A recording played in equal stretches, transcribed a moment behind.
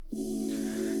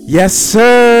Yes,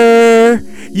 sir.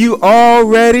 You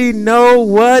already know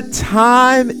what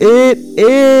time it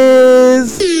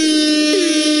is.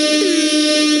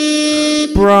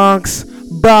 Bronx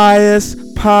Bias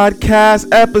Podcast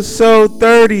episode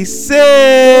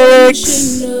 36.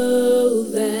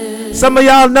 Some of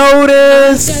y'all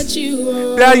notice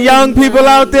that young people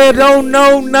out there don't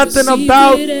know nothing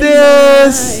about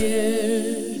this.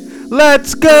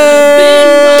 Let's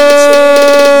go.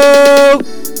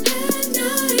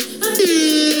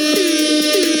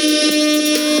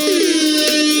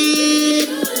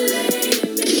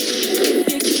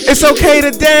 It's okay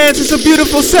to dance. It's a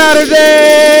beautiful Saturday.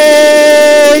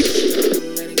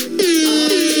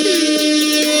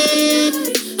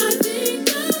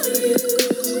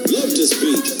 Love to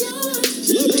speak.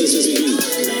 Love to speak.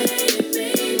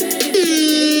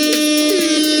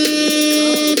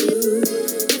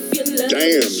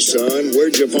 Damn, son,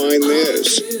 where'd you find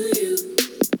this?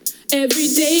 Every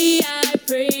day I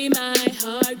pray my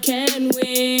heart can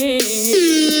win.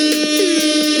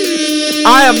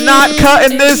 I am not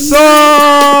cutting this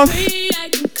off. I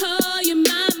can call you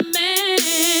my man.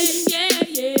 Yeah,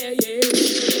 yeah, yeah.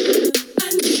 I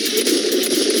need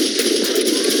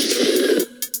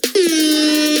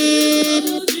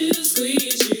you,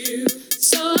 squeeze you.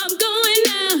 So I'm going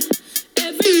out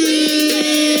every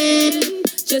weekend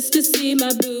just to see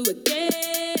my boo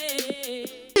again.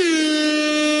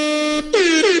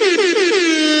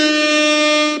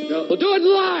 We'll do it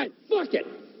live. Fuck it.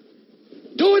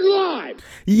 Do it live.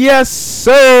 Yes,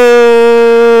 sir.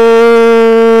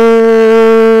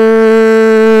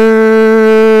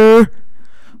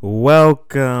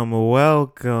 Welcome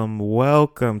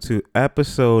to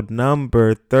episode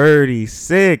number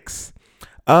 36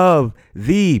 of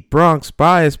the Bronx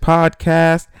Bias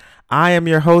Podcast. I am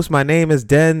your host. My name is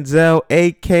Denzel,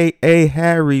 aka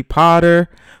Harry Potter,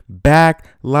 back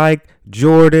like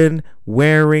Jordan,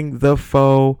 wearing the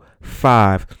faux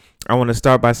 5. I want to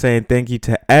start by saying thank you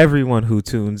to everyone who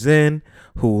tunes in,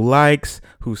 who likes,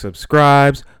 who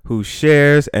subscribes, who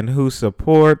shares, and who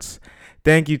supports.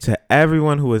 Thank you to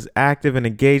everyone who is active and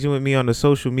engaging with me on the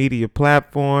social media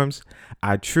platforms.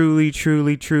 I truly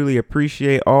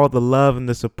appreciate all the love and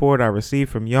the support I receive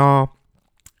from y'all.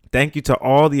 Thank you to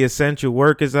all the essential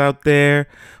workers out there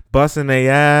busting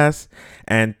their ass.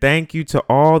 And thank you to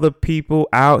all the people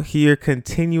out here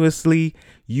continuously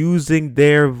using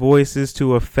their voices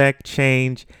to affect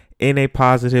change in a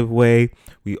positive way.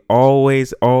 We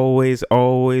always have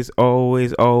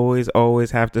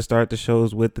to start the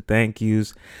shows with the thank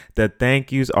yous. The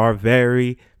thank yous are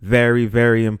very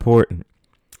important.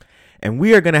 And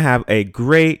we are going to have a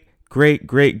great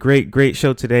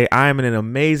show today. I am in an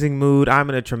amazing mood. I'm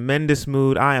in a tremendous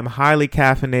mood. I am highly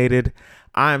caffeinated.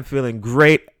 I am feeling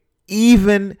great,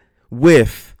 even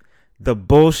with the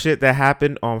bullshit that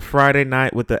happened on Friday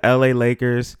night with the LA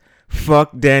Lakers.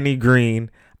 Fuck Danny Green.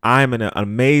 I'm in an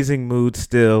amazing mood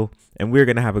still, and we're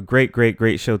going to have a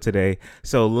great show today.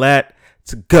 So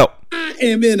let's go. I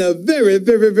am in a very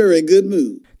good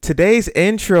mood. Today's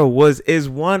intro is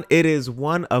one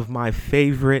of my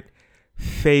favorite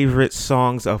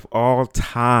songs of all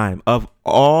time.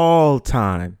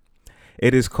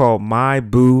 It is called My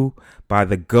Boo by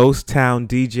the Ghost Town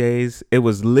DJs. It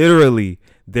was literally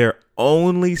their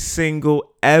only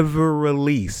single ever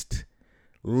released.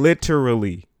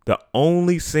 Literally the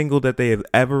only single that they have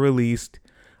ever released.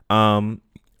 And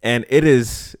it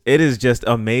is just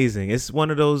amazing. It's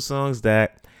one of those songs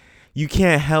that you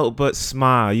can't help but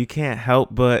smile. You can't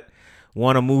help but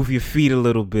want to move your feet a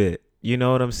little bit. You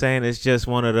know what I'm saying? It's just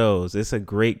one of those. It's a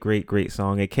great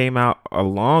song. It came out a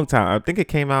long time. I think it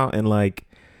came out in like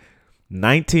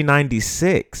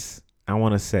 1996, I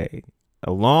want to say.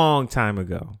 A long time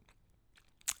ago.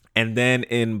 And then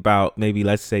in about maybe,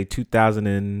 let's say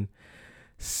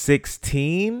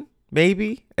 2016,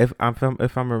 maybe, if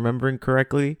I'm remembering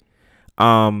correctly,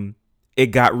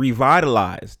 it got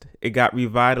revitalized. It got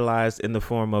revitalized in the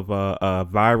form of a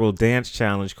viral dance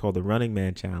challenge called the Running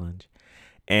Man Challenge.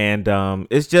 And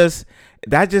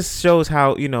that just shows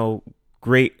how,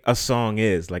 great a song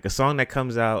is. Like a song that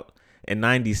comes out in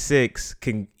 96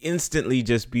 can instantly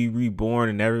just be reborn,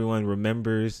 and everyone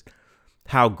remembers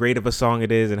how great of a song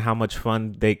it is and how much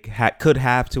fun they could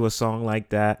have to a song like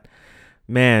that.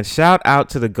 Man, shout out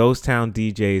to the Ghost Town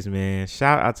DJs, man.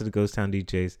 Shout out to the Ghost Town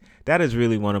DJs. That is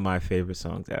really one of my favorite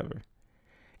songs ever.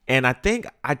 And I think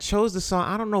I chose the song.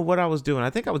 I don't know what I was doing.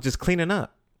 I think I was just cleaning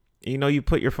up. You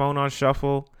put your phone on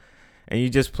shuffle and you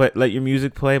just let your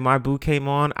music play. My Boo came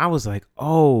on. I was like,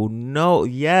 oh no,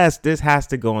 yes, this has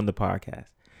to go on the podcast.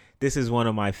 This is one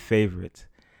of my favorites.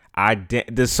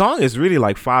 The song is really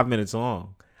like 5 minutes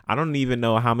long. I don't even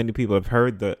know how many people have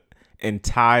heard the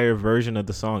entire version of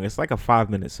the song. It's like a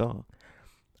 5-minute song.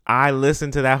 I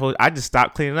listened to that whole. I just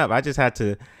stopped cleaning up. I just had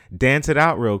to dance it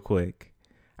out real quick.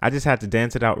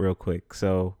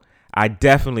 So I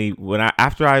definitely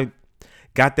after I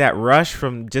got that rush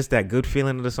from just that good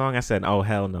feeling of the song, I said, oh,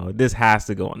 hell no, this has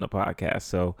to go on the podcast.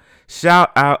 So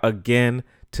shout out again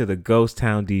to the Ghost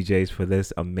Town DJs for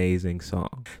this amazing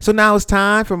song. So now it's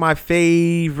time for my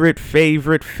favorite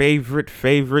segment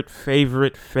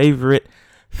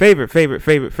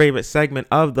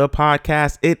of the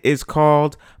podcast. It is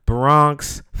called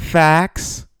Bronx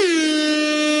Facts.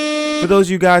 For those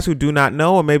of you guys who do not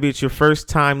know, or maybe it's your first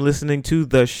time listening to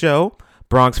the show,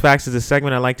 Bronx Facts is a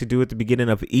segment I like to do at the beginning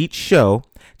of each show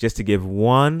just to give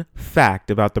one fact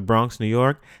about the Bronx, New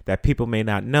York that people may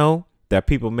not know, that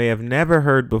people may have never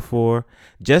heard before,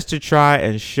 just to try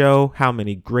and show how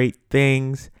many great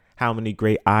things, how many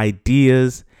great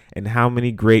ideas, and how many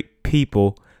great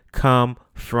people come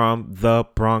from the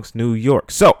Bronx, New York.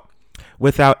 So,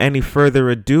 without any further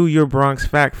ado, your Bronx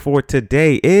fact for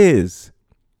today is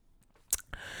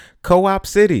Co-op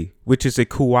City, which is a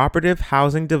cooperative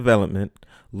housing development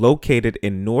located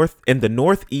in the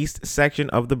northeast section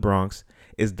of the Bronx,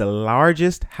 is the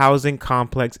largest housing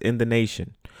complex in the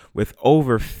nation, with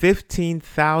over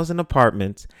 15,000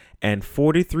 apartments and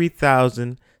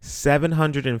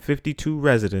 43,752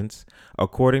 residents,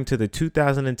 according to the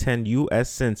 2010 U.S.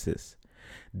 Census.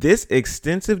 This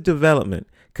extensive development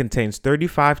contains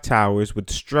 35 towers with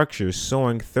structures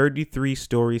soaring 33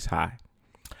 stories high.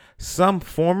 Some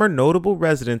former notable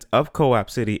residents of Co-op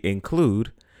City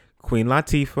include Queen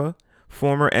Latifah,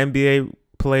 former NBA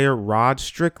player Rod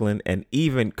Strickland, and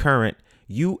even current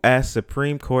U.S.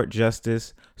 Supreme Court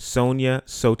Justice Sonia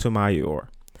Sotomayor.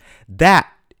 That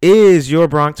is your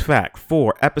Bronx Fact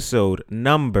for episode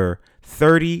number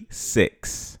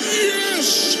 36.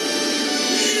 Yes!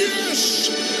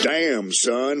 Yes! Damn,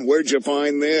 son, where'd you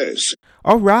find this?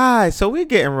 All right, so we're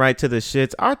getting right to the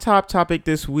shits. Our top topic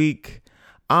this week,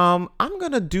 I'm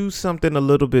going to do something a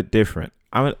little bit different.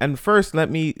 And first, let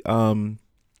me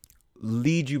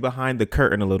lead you behind the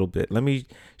curtain a little bit. Let me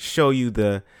show you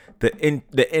the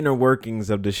inner workings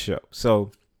of the show.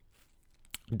 So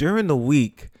during the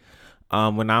week,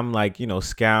 when I'm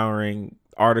scouring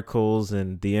articles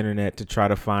and the internet to try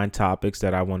to find topics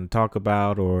that I want to talk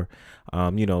about, or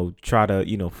try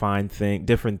to find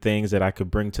different things that I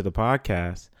could bring to the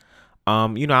podcast,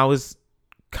 I was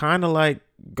kind of like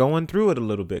going through it a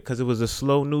little bit because it was a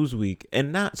slow news week,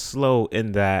 and not slow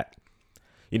in that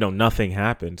nothing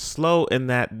happened, slow in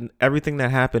that everything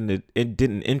that happened, it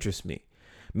didn't interest me.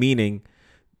 Meaning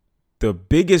the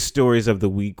biggest stories of the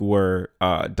week were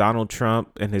Donald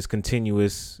Trump and his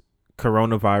continuous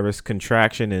coronavirus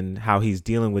contraction and how he's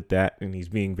dealing with that, and he's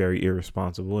being very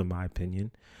irresponsible in my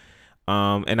opinion.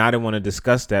 And I didn't want to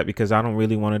discuss that because I don't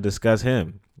really want to discuss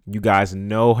him. You guys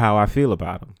know how I feel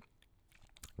about him.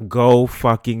 Go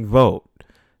fucking vote.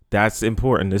 That's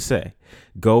important to say.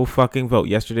 Go fucking vote.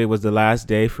 Yesterday was the last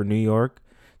day for New York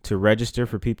to register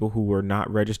for people who were not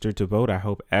registered to vote. I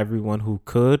hope everyone who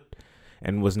could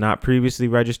and was not previously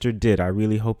registered did. I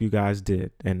really hope you guys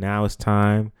did. And now it's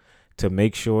time to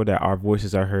make sure that our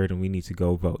voices are heard and we need to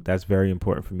go vote. That's very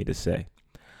important for me to say.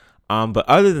 But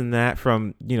other than that,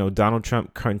 from, Donald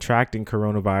Trump contracting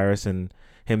coronavirus and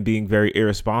him being very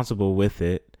irresponsible with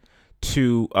it,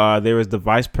 to there was the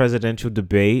vice presidential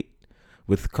debate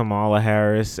with Kamala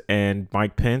Harris and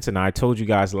Mike Pence. And I told you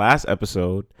guys last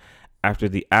episode, after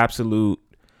the absolute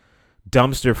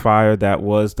dumpster fire that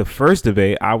was the first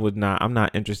debate, I'm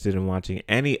not interested in watching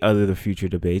any other of the future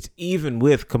debates, even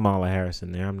with Kamala Harris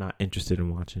in there. I'm not interested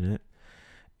in watching it.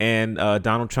 And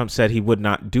Donald Trump said he would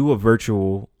not do a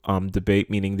virtual debate,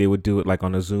 meaning they would do it like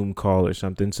on a Zoom call or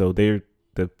something. So the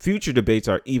future debates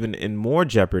are even in more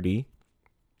jeopardy.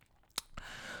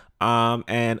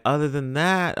 And other than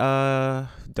that,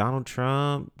 Donald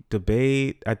Trump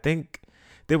debate, I think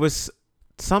there was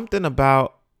something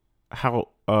about how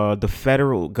the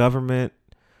federal government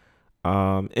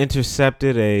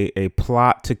intercepted a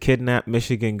plot to kidnap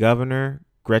Michigan governor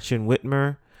Gretchen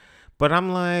Whitmer. But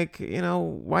I'm like,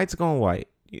 white's going white.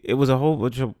 It was a whole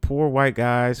bunch of poor white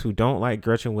guys who don't like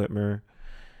Gretchen Whitmer,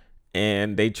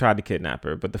 and they tried to kidnap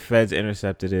her, but the feds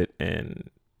intercepted it,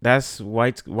 and that's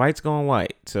white's going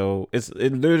white. So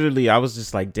it literally, I was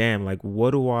just like, damn, like, what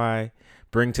do I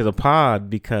bring to the pod?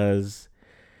 Because,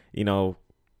 I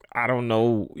don't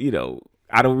know,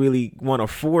 I don't really want to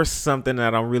force something that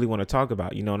I don't really want to talk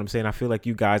about. You know what I'm saying? I feel like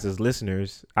you guys as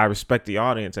listeners, I respect the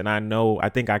audience, and I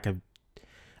think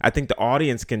the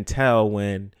audience can tell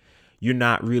when you're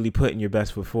not really putting your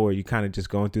best foot forward. You kind of just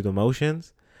going through the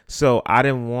motions. So I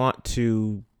didn't want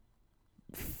to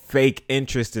fake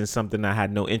interest in something I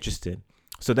had no interest in.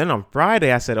 So then on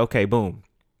Friday, I said, okay, boom.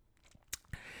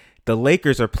 The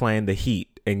Lakers are playing the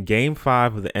Heat in Game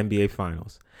 5 of the NBA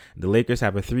Finals. The Lakers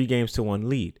have a 3-1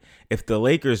 lead. If the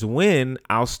Lakers win,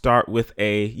 I'll start with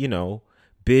a,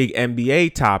 big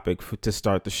NBA topic to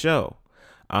start the show.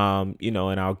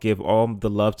 And I'll give all the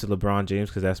love to LeBron James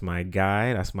because that's my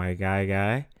guy. That's my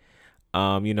guy.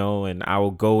 And I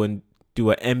will go and do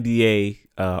an NBA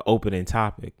opening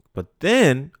topic. But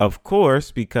then, of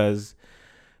course, because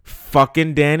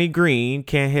fucking Danny Green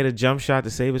can't hit a jump shot to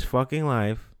save his fucking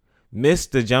life,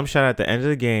 missed the jump shot at the end of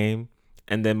the game,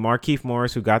 and then Markieff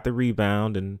Morris, who got the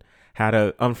rebound and had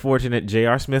an unfortunate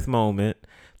J.R. Smith moment,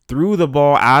 threw the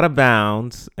ball out of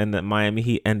bounds, and the Miami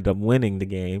Heat ended up winning the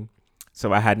game.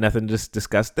 So I had nothing to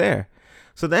discuss there.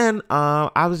 So then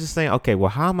I was just saying, okay, well,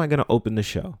 how am I going to open the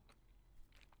show?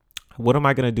 What am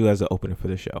I going to do as an opener for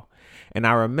the show? And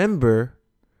I remember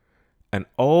an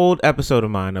old episode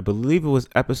of mine. I believe it was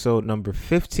episode number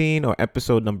 15 or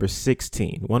episode number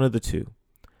 16, one of the two.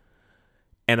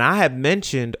 And I had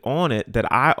mentioned on it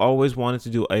that I always wanted to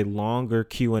do a longer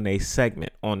Q&A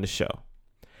segment on the show.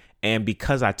 And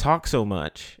because I talk so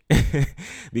much, and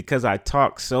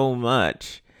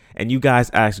you guys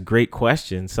ask great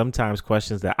questions, sometimes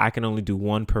questions that I can only do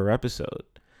one per episode.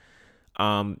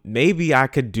 Maybe I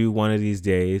could do one of these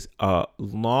days a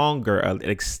longer, an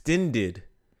extended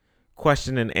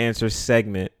question and answer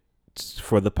segment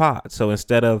for the pod. So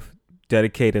instead of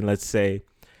dedicating, let's say,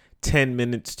 10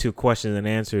 minutes to questions and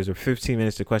answers or 15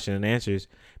 minutes to question and answers,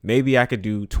 maybe I could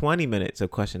do 20 minutes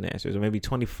of question and answers or maybe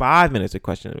 25 minutes of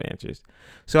question and answers.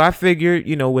 So I figured,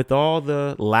 with all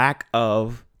the lack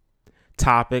of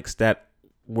topics that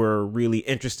were really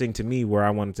interesting to me where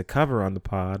I wanted to cover on the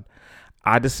pod,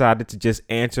 I decided to just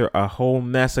answer a whole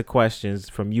mess of questions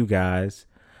from you guys.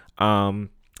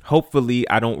 Hopefully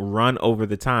I don't run over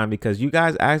the time because you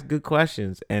guys ask good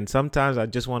questions. And sometimes I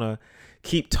just want to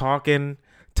keep talking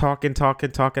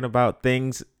about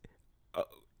things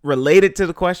related to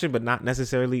the question, but not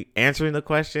necessarily answering the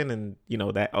question. And,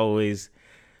 that always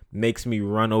makes me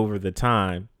run over the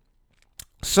time.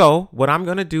 So what I'm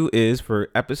going to do is for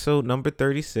episode number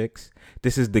 36,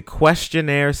 this is the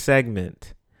questionnaire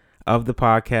segment of the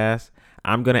podcast.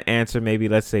 I'm going to answer maybe,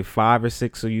 let's say, 5 or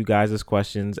 6 of you guys'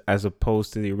 questions as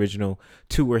opposed to the original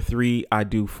 2 or 3 I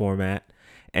do format.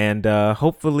 And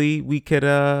hopefully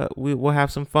we'll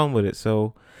have some fun with it.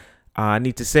 So I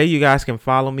need to say you guys can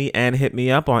follow me and hit me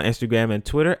up on Instagram and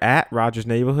Twitter at Rogers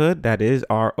Neighborhood. That is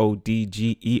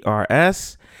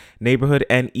RODGERS. Neighborhood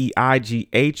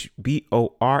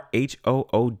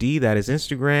NEIGHBORHOOD. That is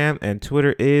Instagram. And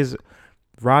Twitter is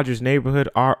Rogers Neighborhood,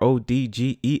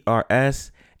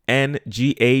 RODGERS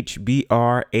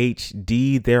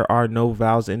NGHBRHD. There are no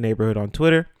vowels in neighborhood on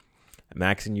Twitter. I'm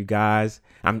asking you guys,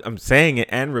 I'm saying it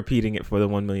and repeating it for the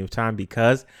 1 millionth time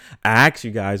because I ask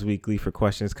you guys weekly for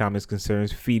questions, comments,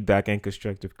 concerns, feedback, and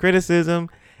constructive criticism,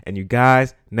 and you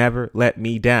guys never let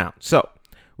me down. So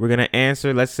we're going to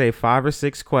answer, let's say, 5 or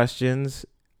 6 questions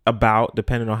about,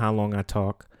 depending on how long I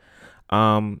talk,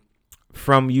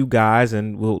 from you guys,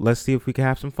 and let's see if we can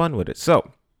have some fun with it.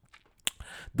 So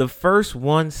the first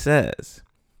one says,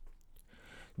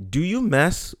 do you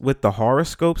mess with the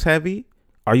horoscopes heavy?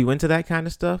 Are you into that kind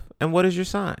of stuff? And what is your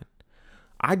sign?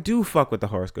 I do fuck with the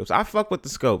horoscopes. I fuck with the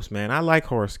scopes, man. I like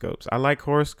horoscopes. I like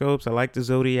the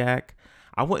zodiac.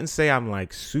 I wouldn't say I'm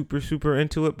like super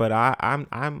into it, but I'm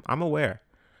aware.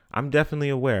 I'm definitely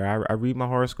aware. I read my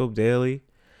horoscope daily.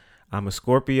 I'm a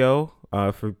Scorpio.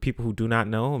 For people who do not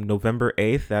know, I'm November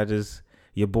 8th. That is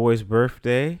your boy's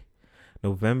birthday.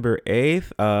 November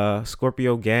 8th.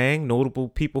 Scorpio gang. Notable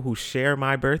people who share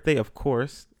my birthday, of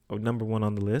course. Number 1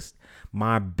 on the list.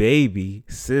 My baby,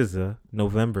 SZA,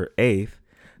 November 8th.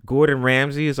 Gordon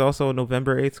Ramsay is also a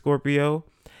November 8th Scorpio.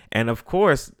 And of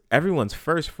course, everyone's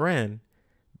first friend,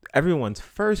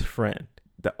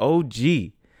 the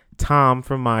OG, Tom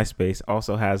from MySpace,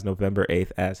 also has November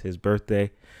 8th as his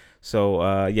birthday.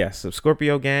 So, yes,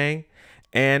 Scorpio gang.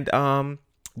 And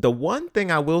the one thing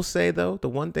I will say about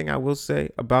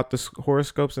the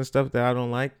horoscopes and stuff that I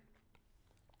don't like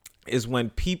is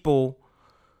when people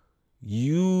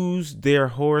use their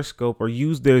horoscope or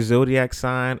use their zodiac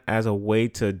sign as a way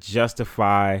to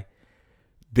justify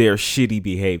their shitty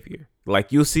behavior.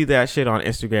 Like, you'll see that shit on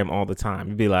Instagram all the time.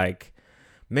 You'd be like,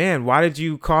 man, why did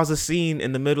you cause a scene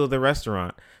in the middle of the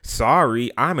restaurant? Sorry,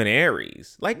 I'm an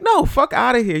Aries. Like, no, fuck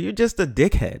out of here. You're just a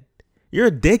dickhead. You're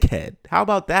a dickhead. How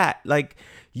about that? Like,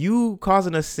 you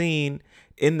causing a scene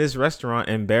in this restaurant,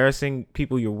 embarrassing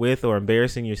people you're with or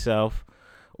embarrassing yourself,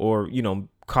 or,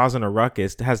 causing a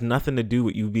ruckus, that has nothing to do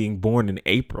with you being born in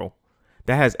April.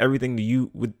 That has everything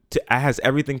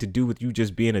to do with you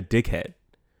just being a dickhead.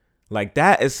 Like,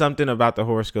 that is something about the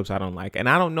horoscopes I don't like. And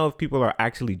I don't know if people are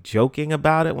actually joking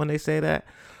about it when they say that.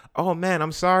 Oh man,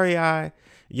 I'm sorry I,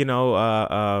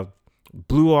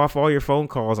 blew off all your phone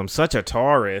calls. I'm such a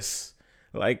Taurus.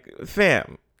 Like,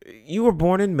 fam, you were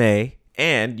born in May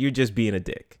and you're just being a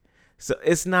dick. So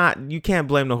it's not, you can't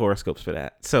blame the horoscopes for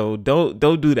that. So don't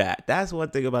do that. That's one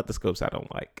thing about the scopes I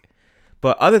don't like.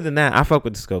 But other than that, I fuck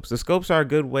with the scopes. The scopes are a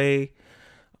good way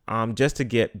just to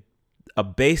get a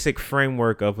basic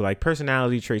framework of like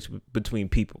personality traits between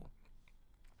people.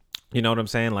 You know what I'm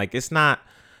saying? Like, it's not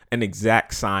an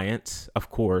exact science, of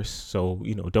course. So,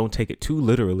 don't take it too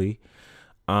literally.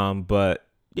 But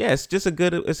yeah, it's a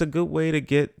good way to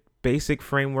get basic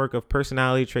framework of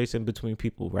personality traits in between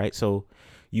people, right? So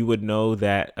you would know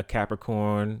that a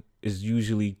Capricorn is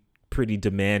usually pretty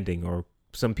demanding, or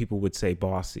some people would say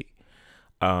bossy.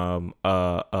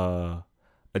 A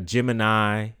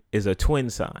Gemini is a twin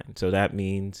sign. So that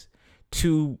means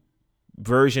two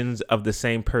versions of the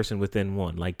same person within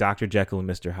one, like Dr. Jekyll and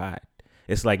Mr. Hyde.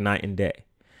 It's like night and day.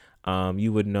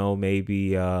 You would know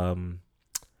maybe a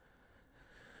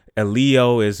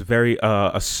Leo is very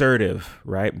assertive,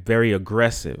 right? Very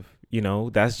aggressive.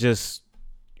 That's just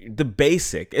the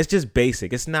basic. It's just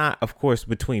basic. It's not, of course,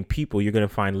 between people. You're going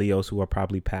to find Leos who are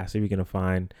probably passive. You're going to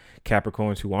find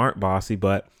Capricorns who aren't bossy,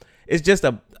 but it's just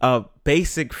a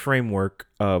basic framework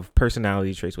of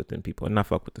personality traits within people. And I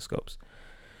fuck with the scopes.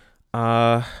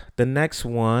 The next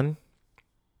one.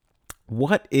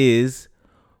 What is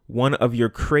one of your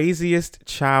craziest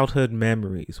childhood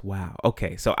memories? Wow.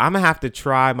 Okay. So I'm going to have to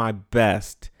try my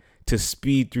best to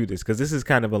speed through this because this is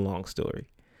kind of a long story.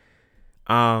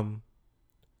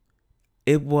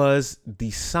 It was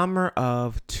the summer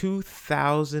of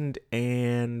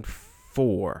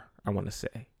 2004, I want to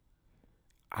say.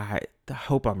 I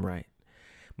hope I'm right.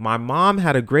 My mom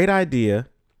had a great idea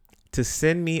to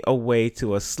send me away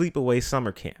to a sleepaway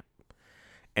summer camp.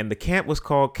 And the camp was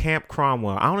called Camp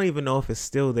Cromwell. I don't even know if it's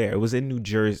still there. It was in New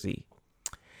Jersey.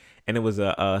 And it was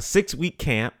a 6-week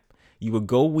camp. You would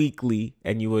go weekly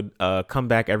and you would come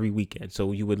back every weekend.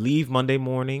 So you would leave Monday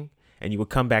morning and you would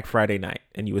come back Friday night.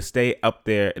 And you would stay up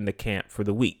there in the camp for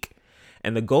the week.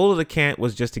 And the goal of the camp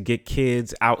was just to get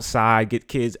kids outside, get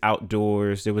kids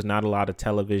outdoors. There was not a lot of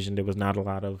television. There was not a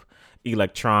lot of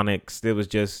electronics. There was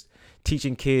just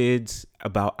teaching kids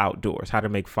about outdoors, how to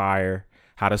make fire,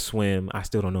 how to swim. I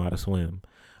still don't know how to swim.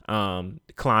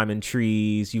 Climbing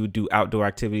trees. You would do outdoor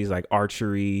activities like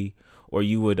archery, or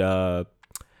you would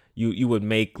you would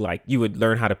make you would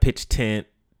learn how to pitch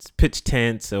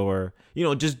tents, or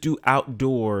just do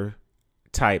outdoor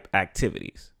type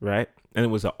activities, right? And it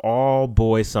was an all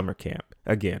boys summer camp.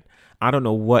 Again, I don't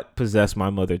know what possessed my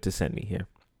mother to send me here.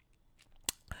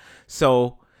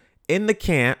 So in the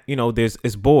camp,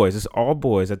 it's boys. It's all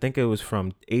boys. I think it was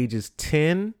from ages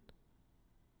 10.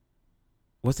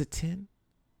 Was it 10?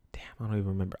 Damn, I don't even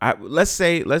remember. Let's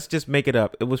just make it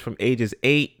up. It was from ages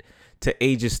 8 to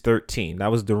ages 13.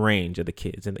 That was the range of the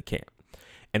kids in the camp.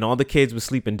 And all the kids would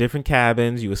sleep in different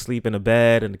cabins. You would sleep in a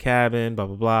bed in the cabin, blah,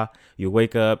 blah, blah. You would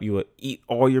wake up. You would eat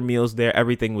all your meals there.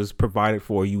 Everything was provided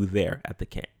for you there at the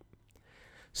camp.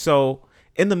 So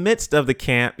in the midst of the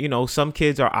camp, some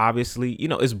kids are obviously,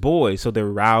 it's boys. So they're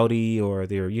rowdy or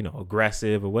they're,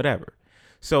 aggressive or whatever.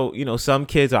 So, some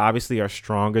kids obviously are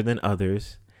stronger than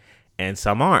others and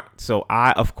some aren't. So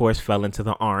I, of course, fell into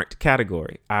the aren't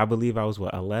category. I believe I was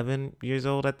 11 years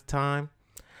old at the time.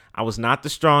 I was not the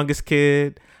strongest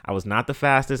kid. I was not the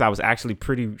fastest. I was actually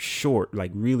pretty short, like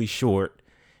really short.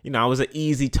 I was an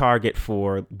easy target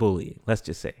for bullying. Let's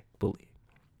just say bullying.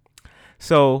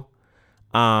 So,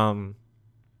 at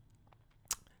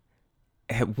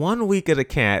 1 week of the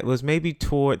camp, it was maybe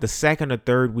toward the second or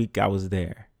third week I was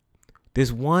there. This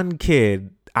one kid,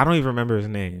 I don't even remember his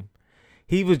name.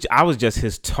 I was just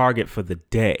his target for the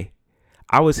day.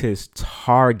 I was his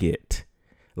target.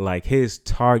 Like his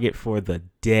target for the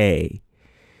day.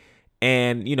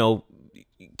 And,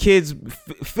 kids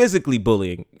physically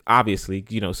bullying, obviously,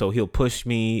 so he'll push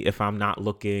me if I'm not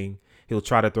looking. He'll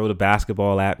try to throw the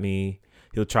basketball at me.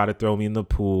 He'll try to throw me in the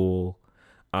pool.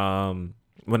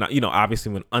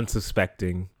 Obviously when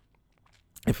unsuspecting.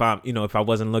 If I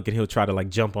wasn't looking, he'll try to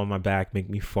jump on my back, make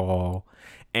me fall.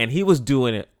 And he was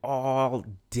doing it all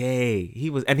day. He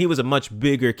was a much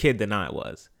bigger kid than I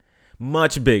was.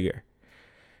 Much bigger.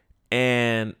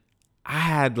 And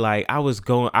I was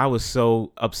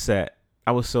so upset.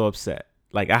 I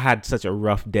had such a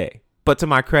rough day. But to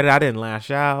my credit, I didn't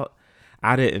lash out.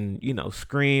 I didn't,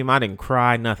 scream. I didn't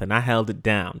cry, nothing. I held it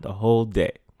down the whole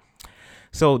day.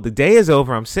 So the day is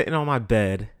over. I'm sitting on my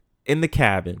bed in the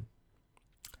cabin.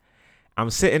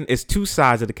 It's two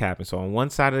sides of the cabin. So on one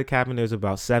side of the cabin, there's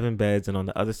about 7 beds. And on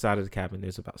the other side of the cabin,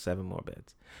 there's about 7 more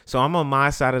beds. So I'm on my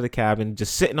side of the cabin,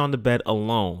 just sitting on the bed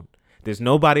alone. There's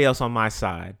nobody else on my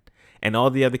side. And all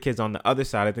the other kids on the other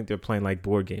side, I think they're playing like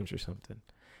board games or something.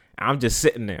 I'm just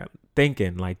sitting there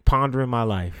thinking, like pondering my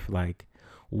life. Like,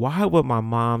 why would my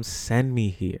mom send me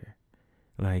here?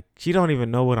 Like, she don't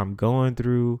even know what I'm going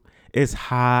through. It's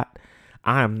hot.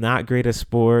 I am not great at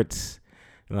sports.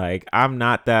 Like, I'm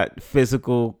not that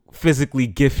physically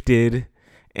gifted.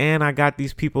 And I got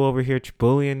these people over here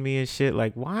bullying me and shit.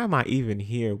 Like, why am I even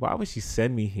here? Why would she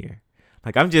send me here?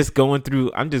 Like, I'm just going through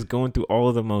all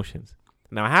of the motions.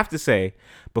 Now, I have to say,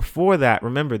 before that,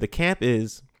 remember, the camp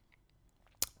is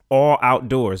all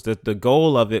outdoors. The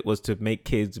goal of it was to make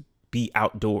kids be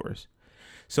outdoors.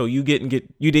 So you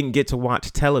didn't get to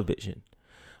watch television.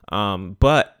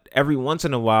 But every once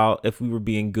in a while, if we were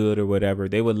being good or whatever,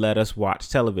 they would let us watch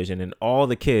television. And all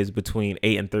the kids between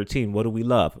 8 and 13, what do we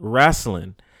love?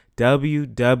 Wrestling.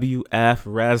 WWF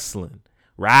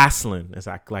wrestling, as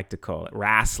I like to call it,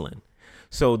 wrestling.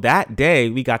 So that day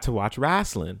we got to watch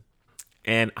wrestling,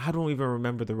 and I don't even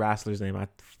remember the wrestler's name. I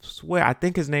swear, I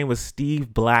think his name was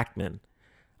Steve Blackman.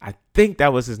 I think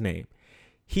that was his name.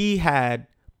 He had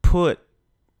put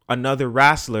another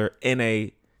wrestler in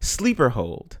a sleeper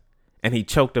hold, and he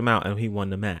choked him out, and he won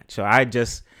the match. So I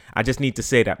just need to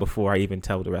say that before I even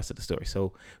tell the rest of the story.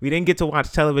 So we didn't get to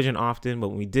watch television often, but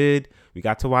when we did, we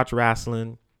got to watch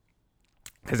wrestling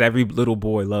because every little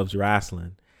boy loves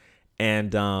wrestling.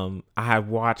 And I had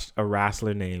watched a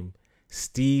wrestler named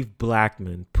Steve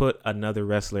Blackman put another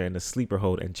wrestler in a sleeper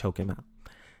hold and choke him out.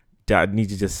 I need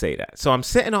to just say that. So I'm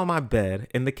sitting on my bed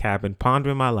in the cabin,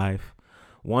 pondering my life,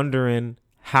 wondering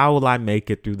how will I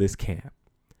make it through this camp.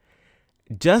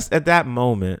 Just at that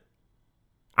moment,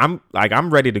 I'm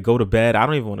ready to go to bed. I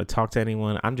don't even want to talk to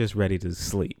anyone. I'm just ready to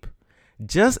sleep.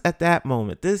 Just at that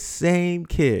moment, this same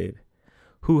kid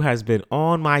who has been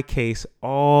on my case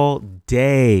all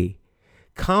day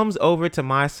comes over to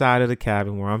my side of the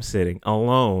cabin where I'm sitting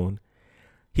alone.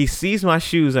 He sees my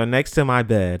shoes are next to my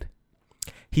bed.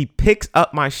 He picks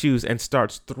up my shoes and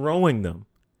starts throwing them.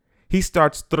 He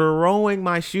starts throwing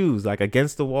my shoes like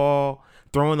against the wall,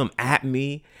 throwing them at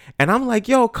me. And I'm like,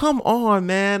 yo, come on,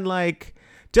 man. Like,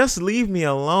 just leave me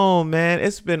alone, man.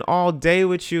 It's been all day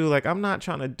with you. Like, I'm not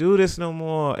trying to do this no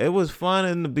more. It was fun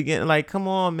in the beginning. Like, come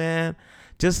on, man.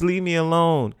 Just leave me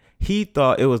alone. He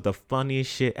thought it was the funniest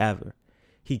shit ever.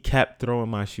 He kept throwing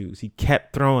my shoes. He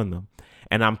kept throwing them.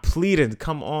 And I'm pleading,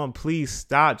 come on, please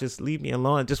stop. Just leave me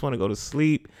alone. I just want to go to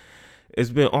sleep.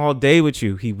 It's been all day with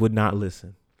you. He would not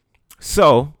listen.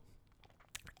 So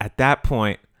at that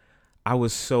point, I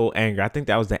was so angry. I think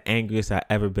that was the angriest I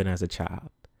ever been as a child.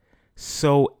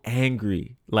 So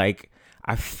angry. Like,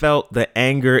 I felt the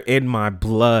anger in my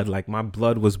blood. Like, my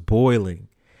blood was boiling.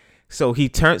 So he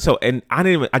turned.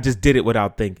 I just did it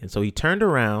without thinking. So he turned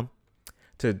around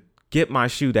to get my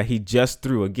shoe that he just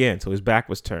threw again. So his back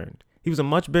was turned. He was a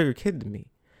much bigger kid than me.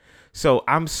 So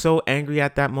I'm so angry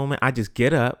at that moment. I just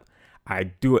get up. I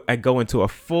go into a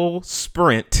full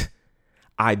sprint.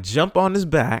 I jump on his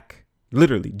back,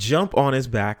 literally jump on his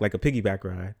back like a piggyback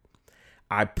ride.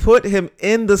 I put him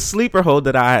in the sleeper hold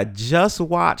that I had just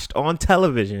watched on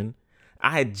television.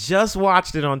 I had just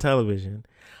watched it on television.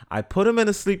 I put him in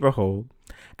a sleeper hold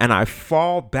and I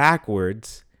fall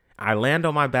backwards. I land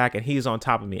on my back and he's on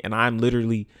top of me and I'm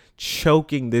literally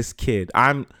choking this kid.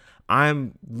 I'm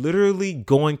literally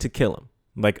going to kill him.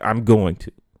 Like, I'm going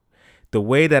to. The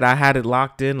way that I had it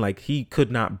locked in, like, he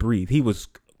could not breathe. He was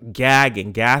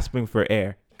gagging, gasping for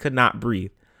air. Could not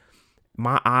breathe.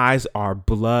 My eyes are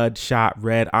bloodshot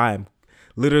red. I am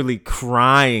literally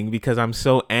crying because I'm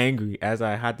so angry as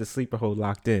I had the sleeper hold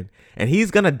locked in. And he's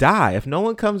going to die. If no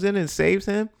one comes in and saves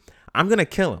him, I'm going to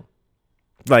kill him.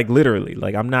 Like, literally.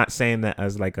 Like, I'm not saying that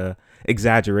as like a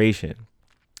exaggeration.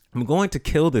 I'm going to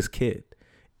kill this kid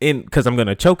because I'm going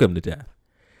to choke him to death.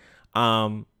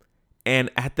 And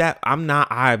at that, I'm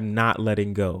not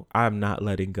letting go. I'm not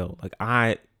letting go. Like,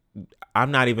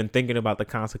 I'm not even thinking about the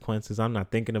consequences. I'm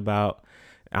not thinking about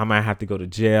I might have to go to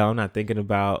jail. I'm not thinking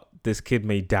about this kid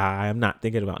may die. I'm not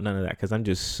thinking about none of that because I'm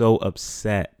just so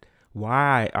upset.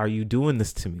 Why are you doing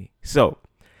this to me? So,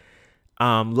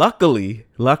 luckily,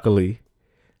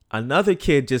 another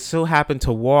kid just so happened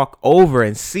to walk over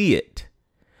and see it.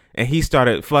 And he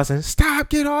started fussing, stop,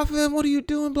 get off him. What are you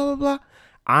doing? Blah, blah, blah.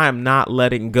 I'm not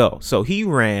letting go. So he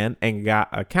ran and got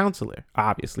a counselor,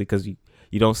 obviously, because you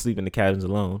don't sleep in the cabins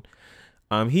alone.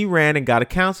 He ran and got a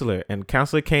counselor, and the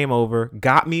counselor came over,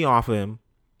 got me off him,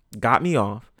 got me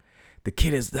off. The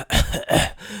kid is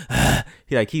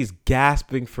he's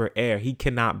gasping for air. He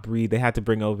cannot breathe. They had to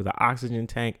bring over the oxygen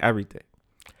tank, everything.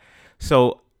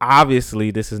 So obviously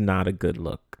this is not a good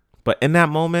look. But in that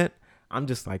moment, I'm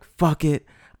just like, fuck it.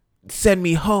 Send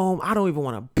me home. I don't even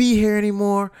want to be here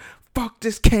anymore. Fuck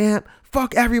this camp.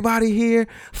 Fuck everybody here.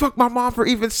 Fuck my mom for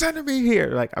even sending me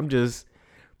here. Like,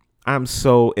 I'm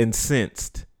so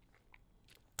incensed.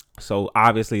 So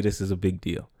obviously this is a big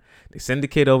deal. They send the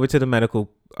kid over to the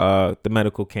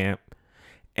medical camp,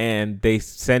 and they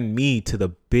send me to the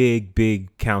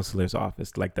big counselor's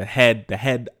office. Like the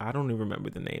head, I don't even remember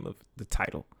the name of the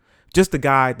title. Just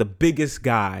the biggest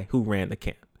guy who ran the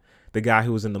camp. The guy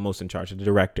who was in the most in charge, the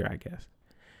director, I guess.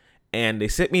 And they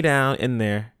sit me down in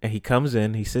there, and he comes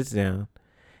in, he sits down,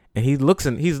 and he's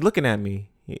looking at me.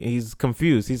 He's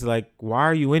confused. He's like, why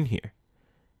are you in here?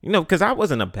 Because I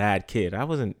wasn't a bad kid. I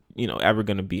wasn't, ever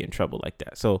going to be in trouble like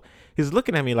that. So he's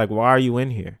looking at me like, why are you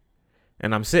in here?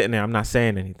 And I'm sitting there. I'm not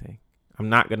saying anything. I'm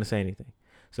not going to say anything.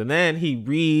 So then he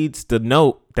reads the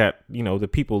note that, the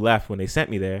people left when they sent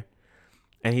me there.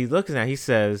 And he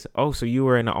says, oh, so you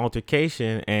were in an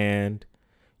altercation and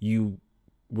you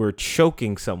were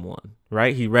choking someone,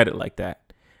 right? He read it like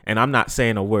that. And I'm not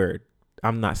saying a word.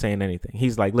 I'm not saying anything.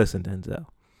 He's like, listen, Denzel,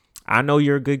 I know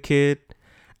you're a good kid.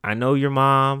 I know your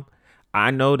mom.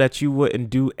 I know that you wouldn't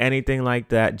do anything like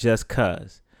that just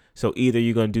cause. So either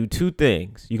you're going to do two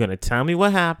things. You're going to tell me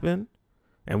what happened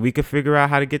and we can figure out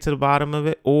how to get to the bottom of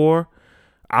it, or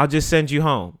I'll just send you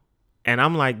home. And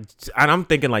I'm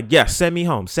thinking like, yes, send me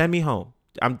home. Send me home.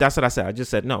 That's what I said. I just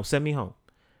said, no, send me home.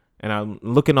 And I'm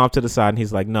looking off to the side and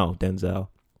he's like, no, Denzel,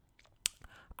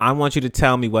 I want you to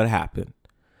tell me what happened.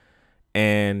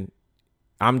 And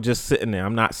I'm just sitting there.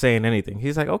 I'm not saying anything.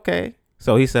 He's like, okay.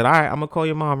 So he said, all right, I'm going to call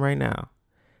your mom right now.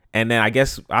 And then I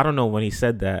guess, I don't know when he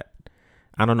said that.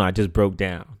 I don't know. I just broke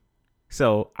down.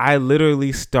 So I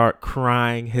literally start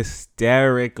crying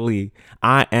hysterically.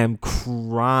 I am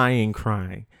crying.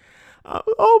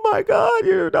 Oh my God,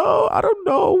 I don't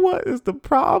know what is the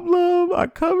problem. I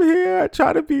come here, I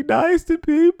try to be nice to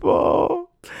people.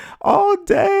 All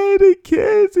day, the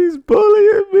kids, he's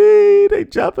bullying me. They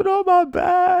jumping on my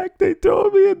back. They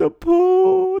throwing me in the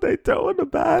pool. They throwing the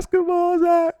basketballs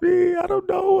at me. I don't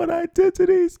know what I did to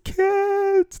these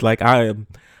kids. Like I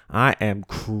am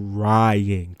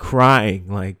crying,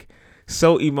 like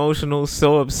so emotional,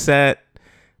 so upset.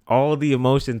 All the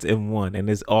emotions in one, and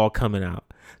it's all coming out.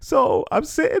 So I'm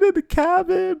sitting in the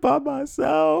cabin by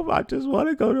myself. I just want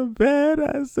to go to bed.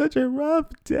 I had such a rough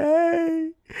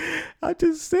day. I'm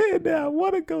just sitting there. I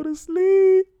want to go to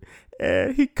sleep.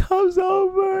 And he comes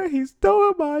over. He's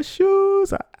throwing my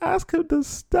shoes. I ask him to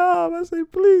stop. I say,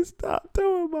 please stop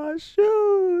throwing my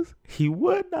shoes. He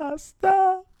would not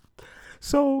stop.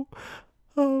 So,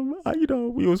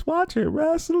 we was watching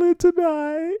wrestling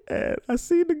tonight, and I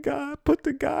seen the guy put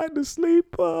the guy in the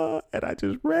sleeper, and I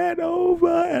just ran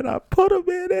over and I put him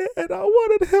in it, and I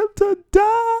wanted him to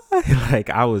die. Like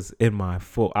I was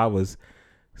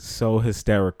so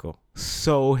hysterical,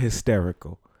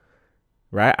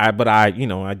 right?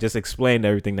 I just explained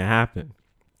everything that happened.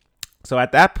 So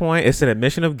at that point, it's an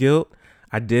admission of guilt.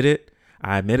 I did it.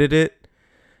 I admitted it.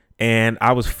 And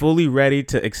I was fully ready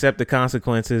to accept the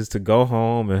consequences, to go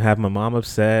home and have my mom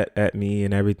upset at me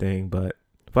and everything. But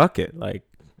fuck it.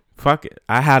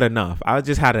 I had enough. I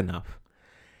just had enough.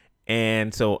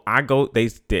 And so I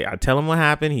tell him what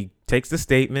happened. He takes the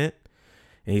statement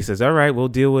and he says, all right, we'll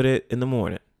deal with it in the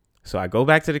morning. So I go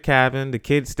back to the cabin. The other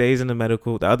kid stays in the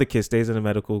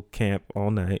medical camp all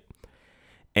night.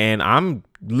 And I'm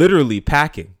literally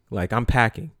packing. Like I'm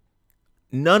packing.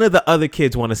 None of the other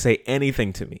kids want to say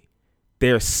anything to me.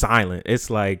 They're silent. It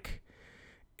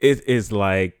is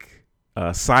like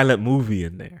a silent movie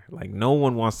in there. Like no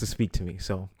one wants to speak to me.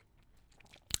 So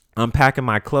I'm packing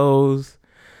my clothes.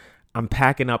 I'm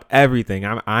packing up everything.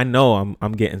 I know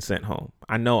I'm getting sent home.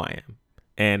 I know I am.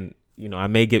 And I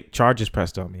may get charges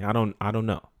pressed on me. I don't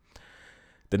know.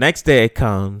 The next day it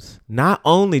comes. Not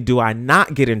only do I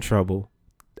not get in trouble,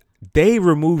 they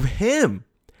remove him.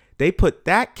 They put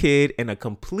that kid in a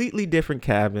completely different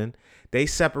cabin. They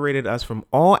separated us from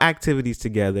all activities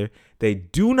together. They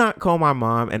do not call my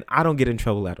mom, and I don't get in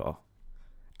trouble at all.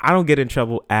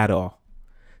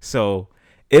 So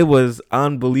it was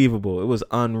unbelievable. It was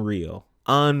unreal.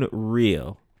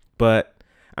 But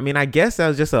I guess that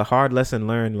was just a hard lesson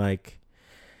learned. Like,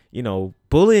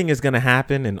 bullying is going to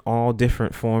happen in all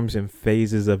different forms and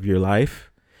phases of your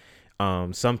life.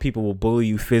 Some people will bully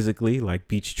you physically, like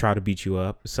try to beat you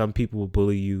up. Some people will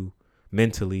bully you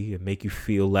mentally and make you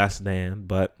feel less than.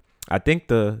 But I think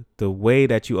the way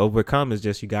that you overcome is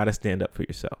just you got to stand up for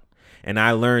yourself. And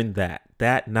I learned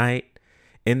that night.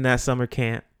 in that summer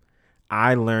camp,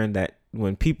 I learned that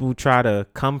when people try to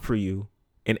come for you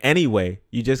in any way,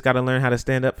 you just got to learn how to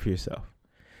stand up for yourself.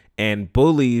 And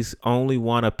bullies only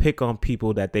want to pick on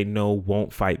people that they know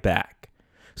won't fight back.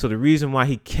 So the reason why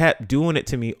he kept doing it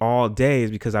to me all day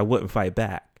is because I wouldn't fight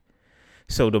back.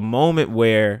 So the moment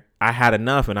where I had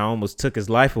enough and I almost took his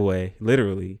life away,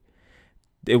 literally,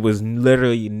 it was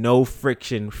literally no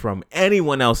friction from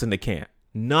anyone else in the camp.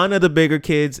 None of the bigger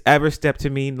kids ever stepped to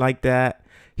me like that.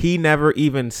 He never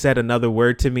even said another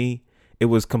word to me. It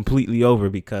was completely over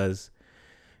because,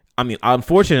 I mean,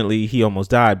 unfortunately, he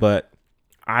almost died, but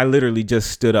I literally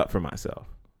just stood up for myself,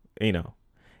 you know.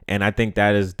 And I think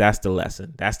that's the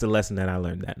lesson. That's the lesson that I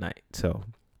learned that night. So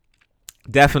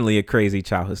definitely a crazy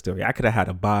childhood story. I could have had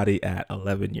a body at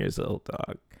 11 years old,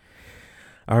 dog.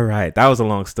 All right. That was a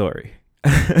long story.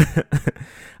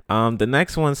 The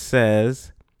next one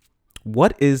says,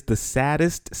 what is the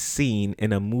saddest scene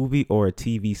in a movie or a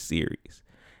TV series?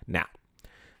 Now,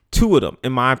 two of them,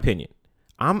 in my opinion.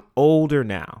 I'm older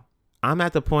now. I'm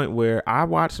at the point where I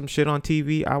watch some shit on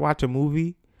TV. I watch a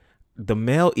movie. The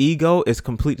male ego is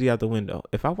completely out the window.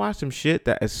 If I watch some shit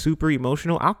that is super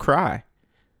emotional, I'll cry.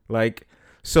 Like,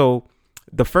 so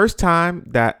the first time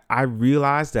that I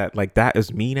realized that like that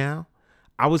is me now,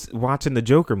 I was watching the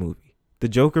Joker movie. The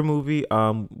Joker movie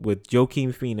with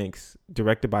Joaquin Phoenix,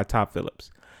 directed by Todd Phillips.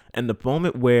 And the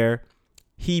moment where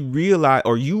he realized,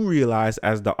 or you realize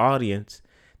as the audience,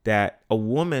 that a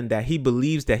woman that he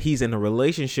believes that he's in a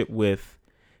relationship with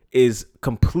is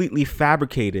completely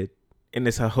fabricated and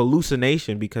it's a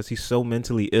hallucination because he's so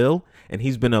mentally ill and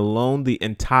he's been alone the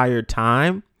entire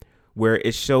time, where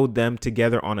it showed them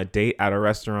together on a date at a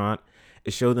restaurant.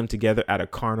 It showed them together at a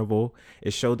carnival.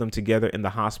 It showed them together in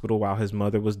the hospital while his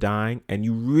mother was dying. And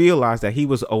you realize that he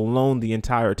was alone the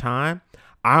entire time.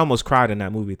 I almost cried in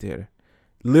that movie theater.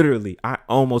 Literally, I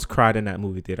almost cried in that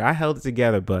movie theater. I held it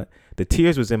together, but the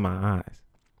tears was in my eyes.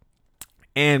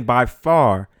 And by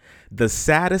far, the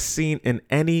saddest scene in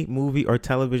any movie or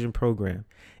television program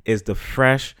is the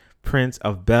Fresh Prince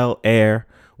of Bel-Air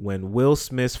when Will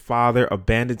Smith's father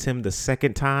abandons him the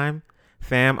second time.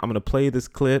 Fam, I'm going to play this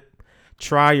clip.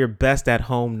 Try your best at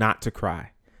home not to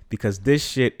cry, because this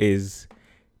shit is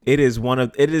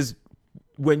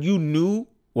when you knew,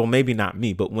 well, maybe not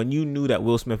me, but when you knew that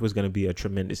Will Smith was going to be a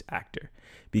tremendous actor,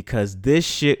 because this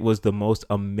shit was the most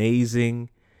amazing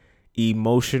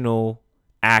emotional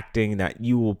acting that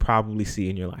you will probably see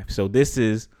in your life. So this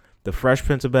is the Fresh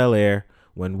Prince of Bel-Air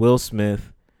when Will Smith's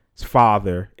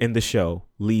father in the show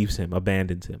leaves him,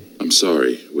 abandons him. I'm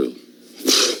sorry, Will.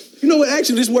 You know what?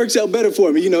 Actually, this works out better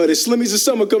for me. You know, the Slimmies of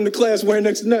summer come to class wearing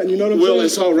next to nothing. You know what I'm saying? Will,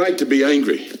 it's all right to be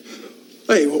angry.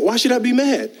 Hey, why should I be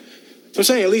mad? I'm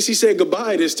saying, at least he said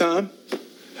goodbye this time.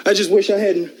 I just wish I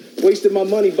hadn't wasted my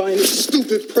money buying this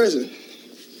stupid present.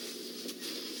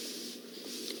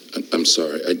 I'm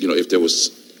sorry. If there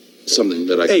was something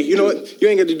that I Hey, you know what? You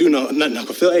ain't got to do nothing,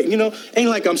 Uncle Phil. Hey, ain't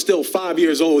like I'm still 5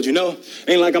 years old, you know?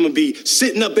 Ain't like I'm going to be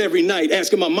sitting up every night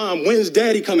asking my mom, when's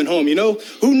Daddy coming home, you know?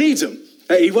 Who needs him?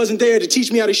 Hey, he wasn't there to teach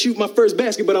me how to shoot my first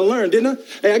basket, but I learned, didn't I?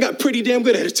 Hey, I got pretty damn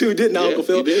good at it too, didn't I, Uncle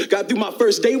Phil? You did. Got through my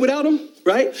first day without him,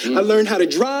 right? I learned how to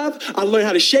drive. I learned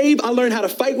how to shave. I learned how to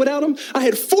fight without him. I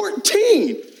had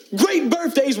 14 great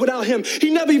birthdays without him. He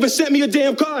never even sent me a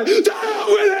damn card.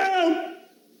 Down with him!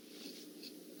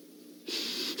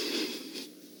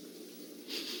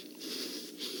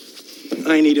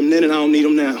 I ain't need him then and I don't need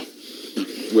him now.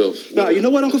 Will. Nah, you know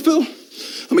what, Uncle Phil?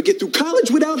 I'm gonna get through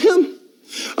college without him.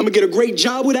 I'm gonna get a great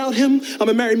job without him. I'm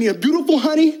gonna marry me a beautiful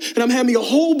honey, and I'm gonna have me a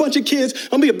whole bunch of kids.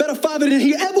 I'm gonna be a better father than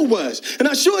he ever was. And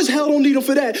I sure as hell don't need him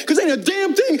for that, because ain't a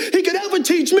damn thing he could ever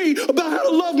teach me about how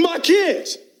to love my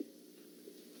kids.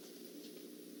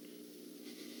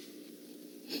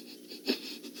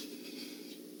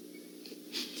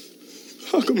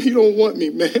 How come he don't want me,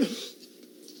 man?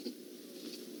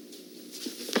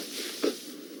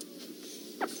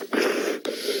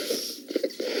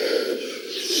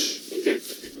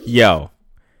 Yo,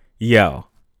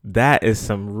 that is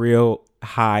some real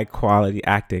high quality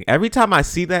acting. Every time I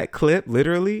see that clip,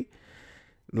 literally,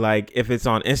 like if it's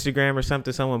on Instagram or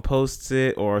something, someone posts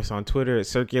it, or it's on Twitter, it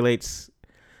circulates,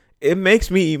 it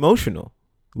makes me emotional.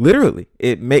 Literally,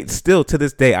 it makes, still to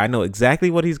this day, I know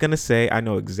exactly what he's going to say. I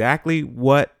know exactly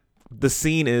what the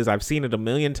scene is. I've seen it a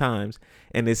million times,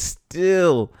 and it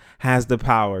still has the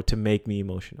power to make me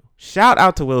emotional. Shout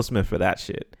out to Will Smith for that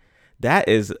shit. That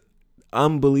is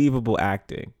unbelievable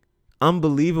acting.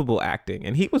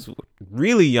 And he was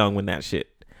really young when that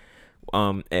shit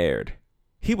aired.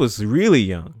 He was really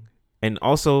young. And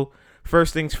also,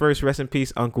 first things first, rest in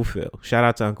peace, Uncle Phil. Shout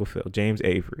out to Uncle Phil, James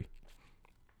Avery.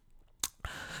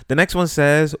 The next one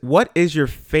says, what is your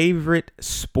favorite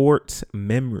sports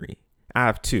memory? I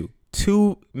have two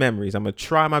memories. I'm going to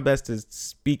try my best to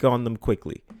speak on them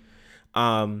quickly.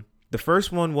 The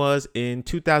first one was in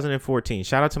 2014.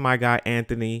 Shout out to my guy,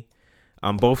 Anthony.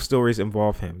 Both stories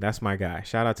involve him. That's my guy.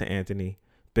 Shout out to Anthony.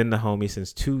 Been the homie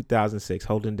since 2006,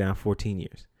 holding down 14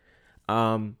 years.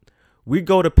 We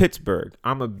go to Pittsburgh.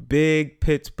 I'm a big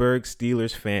Pittsburgh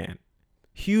Steelers fan.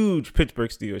 Huge Pittsburgh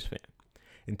Steelers fan.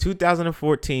 In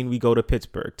 2014, we go to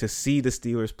Pittsburgh to see the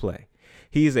Steelers play.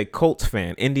 He is a Colts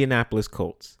fan, Indianapolis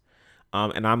Colts.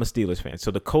 And I'm a Steelers fan.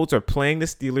 So the Colts are playing the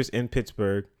Steelers in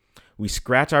Pittsburgh. We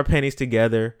scratch our pennies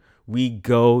together. We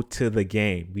go to the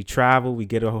game. We travel. We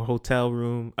get a hotel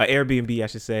room, an Airbnb, I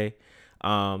should say.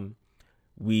 And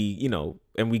we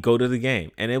go to the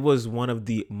game. And it was one of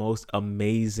the most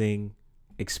amazing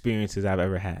experiences I've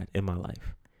ever had in my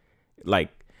life. Like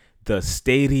the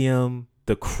stadium,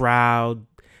 the crowd.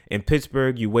 In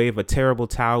Pittsburgh, you wave a terrible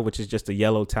towel, which is just a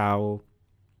yellow towel.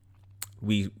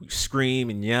 We scream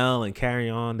and yell and carry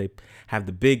on. They have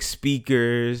the big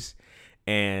speakers.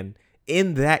 And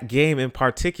in that game in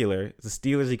particular, the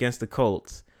Steelers against the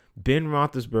Colts, Ben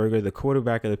Roethlisberger, the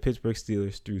quarterback of the Pittsburgh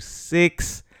Steelers, threw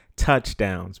 6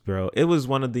 touchdowns, bro. It was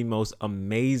one of the most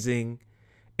amazing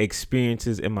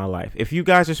experiences in my life. If you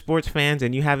guys are sports fans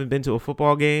and you haven't been to a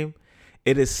football game,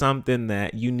 it is something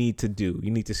that you need to do. You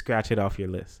need to scratch it off your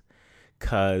list.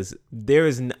 Because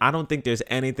I don't think there's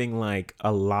anything like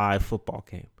a live football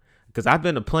game. Because I've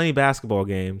been to plenty basketball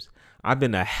games. I've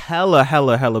been to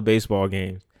hella baseball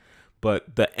games.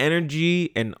 But the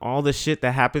energy and all the shit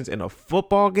that happens in a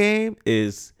football game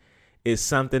is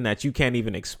something that you can't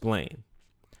even explain.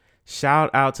 Shout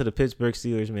out to the Pittsburgh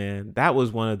Steelers, man.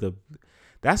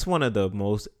 That's one of the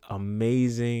most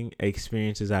amazing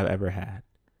experiences I've ever had.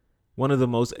 One of the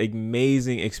most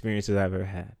amazing experiences I've ever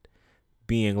had.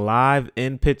 Being live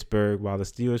in Pittsburgh while the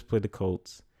Steelers played the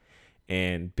Colts.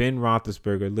 And Ben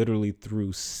Roethlisberger literally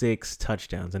threw 6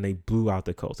 touchdowns and they blew out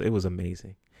the Colts. It was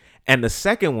amazing. And the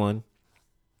second one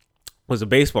was a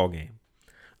baseball game.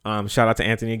 Shout out to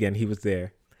Anthony again. He was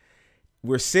there.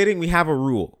 We're sitting. We have a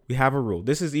rule.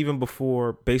 This is even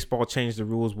before baseball changed the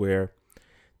rules where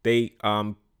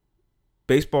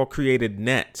baseball created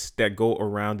nets that go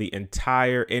around the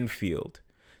entire infield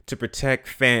to protect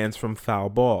fans from foul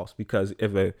balls, because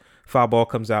if a foul ball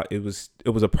comes out, it was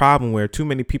a problem where too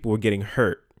many people were getting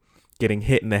hurt, getting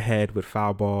hit in the head with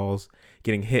foul balls,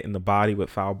 getting hit in the body with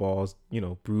foul balls,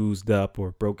 bruised up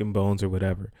or broken bones or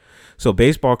whatever. So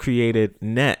baseball created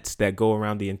nets that go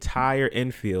around the entire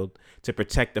infield to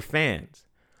protect the fans.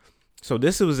 So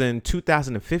this was in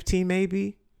 2015,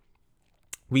 maybe.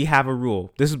 We have a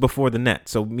rule. This is before the net.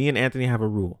 So me and Anthony have a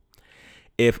rule.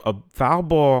 If a foul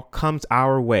ball comes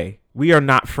our way, we are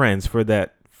not friends for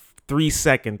that 3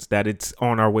 seconds that it's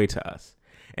on our way to us.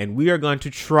 And we are going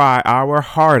to try our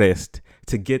hardest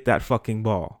to get that fucking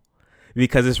ball.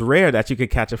 Because it's rare that you could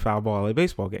catch a foul ball at a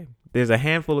baseball game. There's a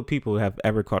handful of people who have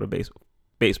ever caught a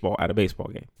baseball at a baseball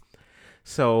game.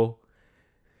 So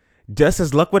just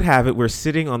as luck would have it, we're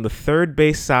sitting on the third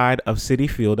base side of Citi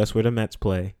Field. That's where the Mets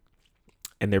play.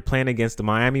 And they're playing against the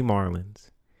Miami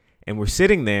Marlins. And we're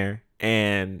sitting there.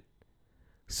 And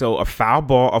so a foul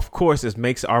ball, of course,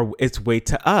 makes its way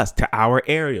to us, to our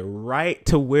area, right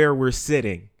to where we're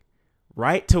sitting.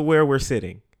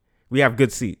 We have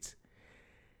good seats.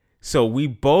 So we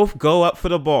both go up for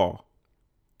the ball,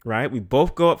 right? We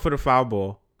both go up for the foul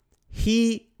ball.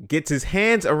 He gets his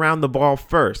hands around the ball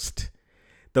first.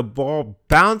 The ball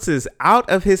bounces out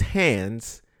of his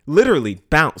hands, literally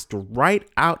bounced right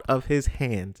out of his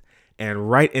hands and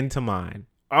right into mine.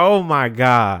 Oh my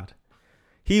God.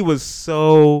 He was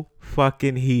so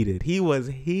fucking heated. He was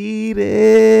heated.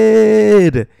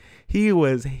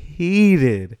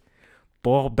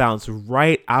 Ball bounced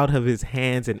right out of his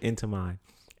hands and into mine.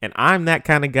 And I'm that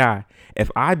kind of guy. If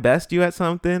I best you at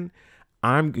something,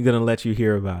 I'm going to let you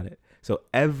hear about it. So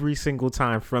every single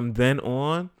time from then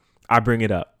on, I bring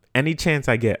it up. Any chance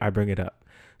I get, I bring it up.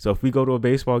 So if we go to a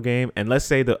baseball game and let's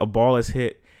say that a ball is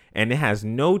hit and it has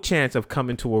no chance of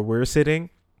coming to where we're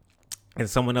sitting, and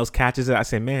someone else catches it, I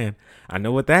say, man, I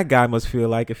know what that guy must feel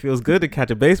like. It feels good to catch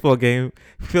a baseball game.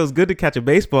 It feels good to catch a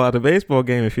baseball at a baseball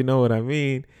game, if you know what I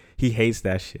mean. He hates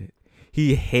that shit.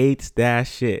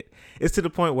 It's to the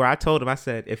point where I told him, I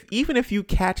said, even if you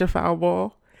catch a foul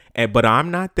ball, but I'm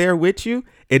not there with you,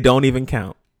 it don't even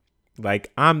count.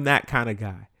 Like, I'm that kind of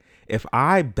guy. If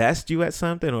I best you at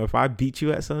something or if I beat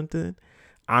you at something,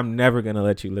 I'm never going to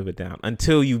let you live it down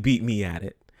until you beat me at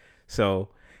it. So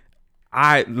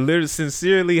I literally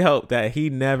sincerely hope that he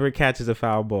never catches a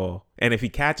foul ball. And if he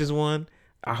catches one,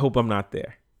 I hope I'm not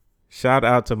there. Shout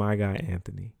out to my guy,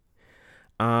 Anthony.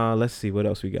 Let's see what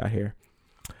else we got here.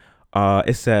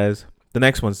 It says, the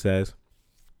next one says,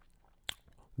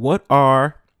 what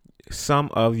are some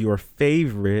of your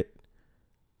favorite,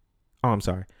 I'm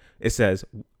sorry. It says,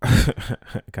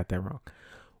 I got that wrong.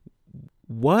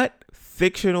 What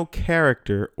fictional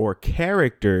character or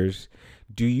characters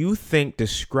do you think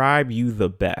describe you the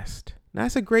best?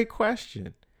 That's a great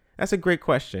question. I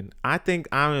think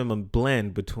I am a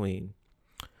blend between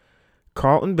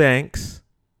Carlton Banks,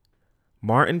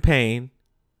 Martin Payne,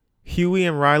 Huey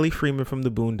and Riley Freeman from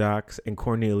the Boondocks, and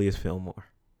Cornelius Fillmore.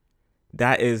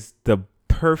 That is the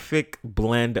perfect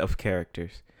blend of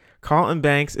characters. Carlton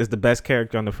Banks is the best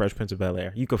character on The Fresh Prince of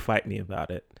Bel-Air. You could fight me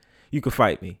about it. You could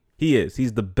fight me. He is.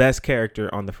 He's the best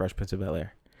character on The Fresh Prince of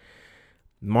Bel-Air.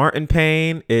 Martin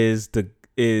Payne is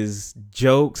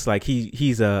jokes. Like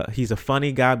he's a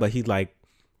funny guy, but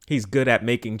he's good at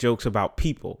making jokes about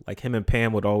people. Like him and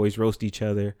Pam would always roast each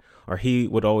other, or he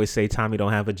would always say Tommy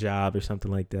don't have a job or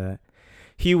something like that.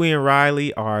 Huey and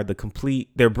Riley are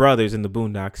they're brothers in the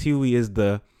Boondocks. Huey is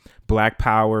the Black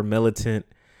Power, militant,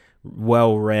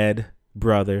 well-read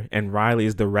brother, and Riley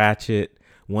is the ratchet,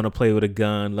 want to play with a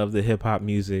gun, love the hip-hop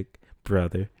music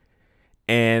brother.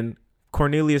 And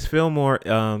Cornelius Fillmore,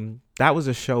 that was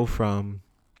a show from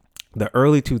the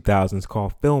early 2000s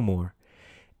called Fillmore,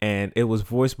 and it was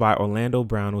voiced by Orlando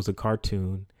Brown. It was a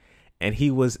cartoon, and he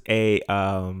was a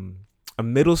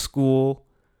middle school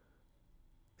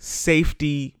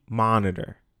safety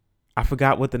monitor. I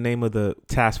forgot what the name of the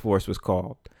task force was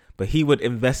called, but he would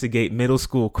investigate middle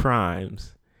school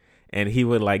crimes, and he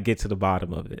would get to the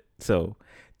bottom of it. So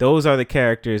those are the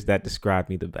characters that describe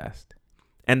me the best.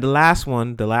 And the last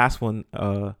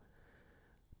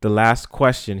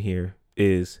question here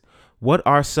is, what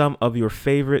are some of your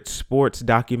favorite sports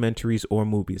documentaries or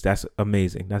movies? That's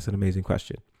amazing. That's an amazing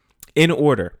question. In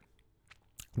order,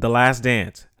 The Last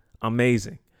Dance,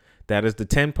 amazing. That is the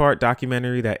 10-part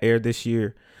documentary that aired this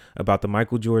year about the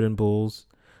Michael Jordan Bulls.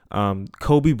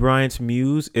 Kobe Bryant's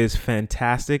Muse is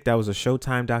fantastic. That was a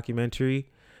Showtime documentary,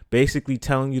 basically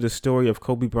telling you the story of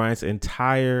Kobe Bryant's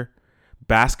entire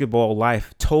basketball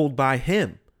life told by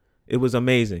him. It was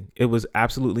amazing. It was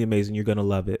absolutely amazing. You're going to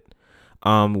love it.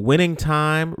 Winning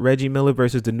Time, Reggie Miller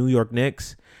versus the New York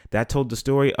Knicks. That told the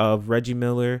story of Reggie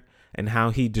Miller and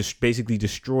how he just basically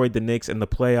destroyed the Knicks in the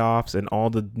playoffs and all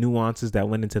the nuances that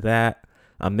went into that.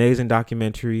 Amazing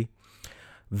documentary.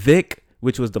 Vic,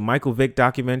 which was the Michael Vick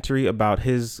documentary about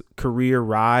his career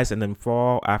rise and then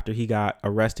fall after he got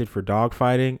arrested for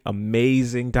dogfighting.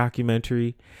 Amazing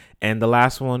documentary. And the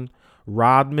last one,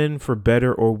 Rodman for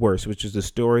Better or Worse, which is the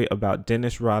story about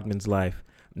Dennis Rodman's life.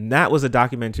 And that was a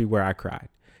documentary where I cried.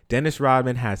 Dennis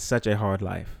Rodman has such a hard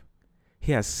life.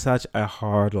 He has such a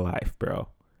hard life, bro.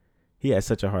 He has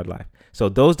such a hard life. So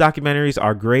those documentaries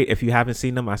are great. If you haven't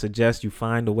seen them, I suggest you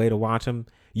find a way to watch them.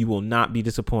 You will not be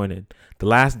disappointed. The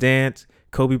Last Dance,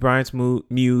 Kobe Bryant's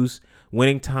Muse,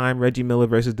 Winning Time, Reggie Miller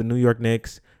versus the New York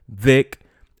Knicks, Vic,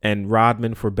 and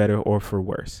Rodman for Better or for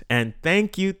Worse. And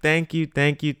thank you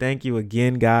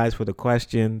again, guys, for the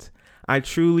questions. I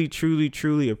truly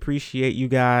appreciate you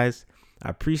guys. I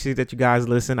appreciate that you guys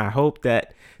listen. I hope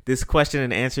that this question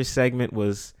and answer segment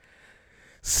was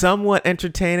somewhat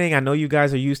entertaining. I know you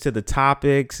guys are used to the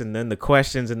topics and then the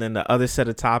questions and then the other set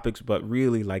of topics, but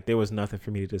really, there was nothing for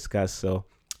me to discuss. So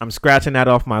I'm scratching that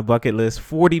off my bucket list.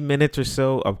 40 minutes or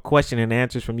so of question and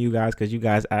answers from you guys, because you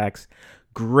guys asked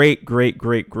great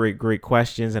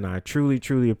questions, and I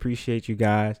truly appreciate you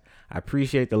guys. I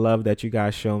appreciate the love that you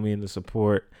guys show me and the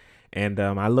support. And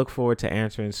I look forward to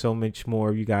answering so much more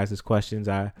of you guys' questions.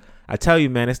 I tell you,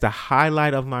 man, it's the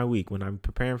highlight of my week. When I'm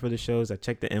preparing for the shows, I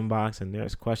check the inbox and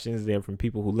there's questions there from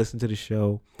people who listen to the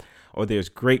show, or there's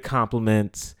great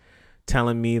compliments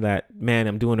telling me that, man,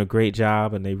 I'm doing a great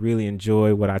job and they really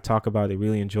enjoy what I talk about. They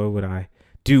really enjoy what I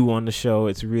do on the show.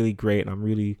 It's really great.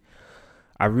 And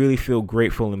I really feel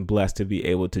grateful and blessed to be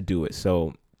able to do it.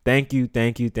 So thank you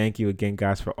again,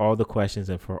 guys, for all the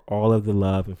questions and for all of the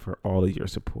love and for all of your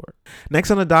support. Next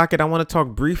on the docket, I want to talk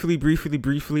briefly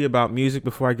about music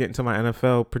before I get into my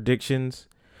NFL predictions.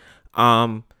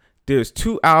 There's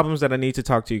 2 albums that I need to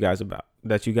talk to you guys about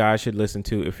that you guys should listen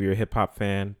to if you're a hip hop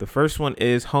fan. The first one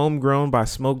is Homegrown by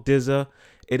Smoke DZA.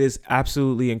 It is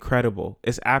absolutely incredible.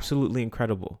 It's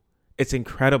incredible.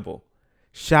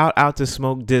 Shout out to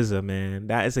Smoke DZA, man.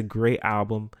 That is a great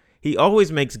album. He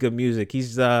always makes good music.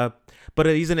 But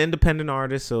he's an independent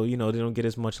artist, so they don't get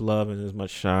as much love and as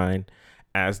much shine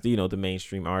as the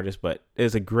mainstream artists. But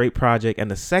it's a great project.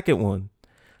 And the second one,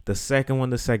 it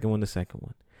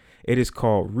is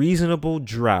called Reasonable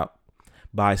Drought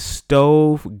by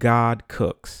Stove God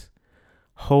Cooks.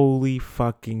 Holy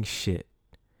fucking shit!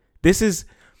 The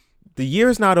year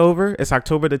is not over. It's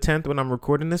October the 10th when I'm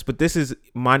recording this, but this is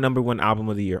my number one album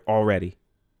of the year already.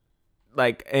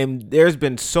 Like, and there's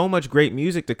been so much great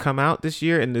music to come out this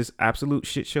year in this absolute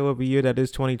shit show of a year that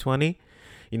is 2020.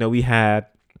 You know, we had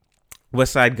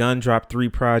Westside Gunn drop 3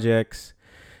 projects.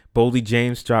 Boldy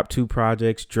James dropped 2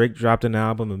 projects. Drake dropped an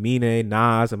album. Amine,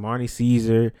 Nas, Amani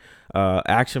Caesar,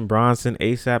 Action Bronson,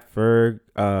 ASAP Ferg,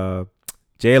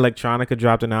 Jay Electronica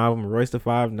dropped an album. Royce the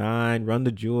 5'9", Run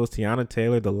the Jewels, Tiana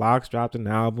Taylor, The Lox dropped an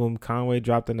album. Conway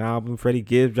dropped an album. Freddie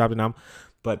Gibbs dropped an album.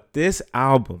 But this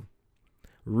album,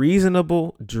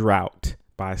 Reasonable Drought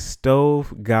by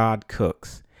Stove God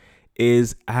Cooks,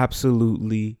 is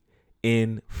absolutely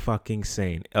fucking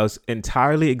sane. It was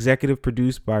entirely executive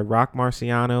produced by Rock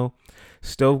Marciano.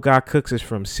 Stove God Cooks is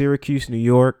from Syracuse, New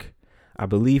York. I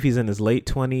believe he's in his late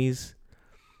 20s.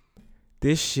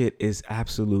 This shit is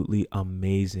absolutely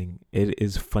amazing. It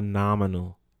is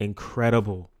phenomenal,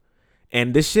 incredible.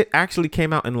 And this shit actually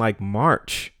came out in like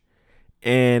March.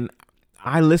 And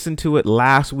I listened to it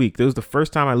last week. This was the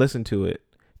first time I listened to it.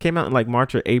 Came out in like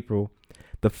March or April.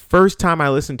 The first time I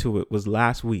listened to it was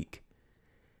last week.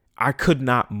 I could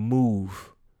not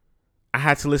move. I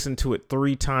had to listen to it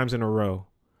 3 times in a row.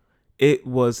 It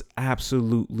was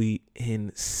absolutely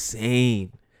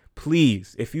insane.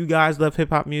 Please, if you guys love hip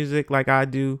hop music like I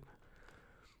do,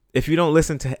 if you don't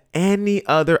listen to any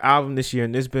other album this year,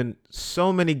 and there's been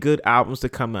so many good albums to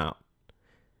come out,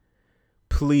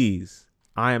 please,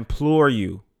 I implore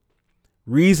you,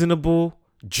 Reasonable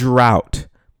Drought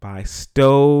by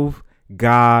Stove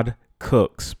God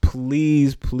Cooks.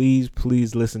 Please, please,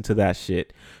 please listen to that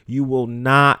shit. You will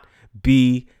not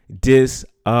be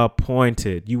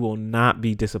disappointed. You will not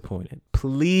be disappointed.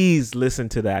 Please listen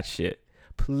to that shit.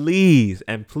 Please.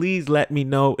 And please let me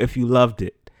know if you loved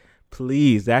it.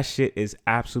 Please. That shit is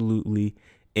absolutely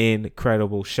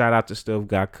incredible. Shout out to Stove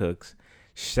God Cooks.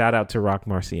 Shout out to Rock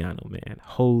Marciano, man.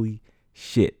 Holy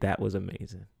shit. That was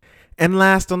amazing. And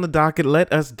last on the docket,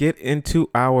 let us get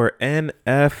into our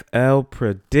NFL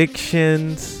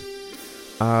predictions.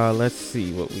 Let's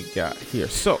see what we got here.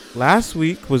 So last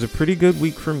week was a pretty good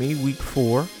week for me. Week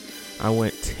 4, I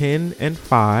went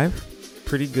 10-5.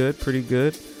 Pretty good, pretty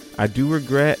good. I do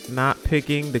regret not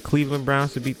picking the Cleveland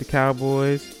Browns to beat the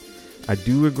Cowboys. I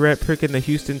do regret picking the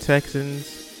Houston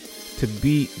Texans to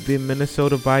beat the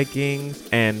Minnesota Vikings.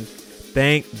 And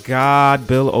thank God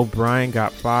Bill O'Brien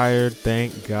got fired.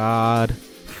 Thank God.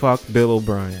 Fuck Bill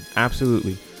O'Brien.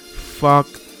 Absolutely. Fuck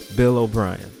Bill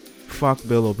O'Brien. Fuck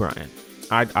Bill O'Brien.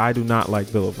 I do not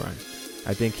like Bill O'Brien.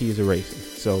 I think he is a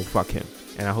racist. So fuck him.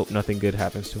 And I hope nothing good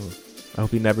happens to him. I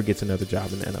hope he never gets another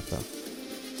job in the NFL.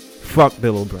 Fuck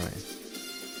Bill O'Brien.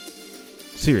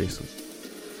 Seriously.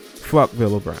 Fuck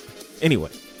Bill O'Brien.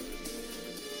 Anyway.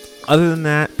 Other than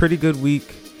that, pretty good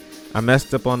week. I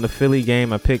messed up on the Philly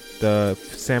game. I picked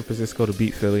San Francisco to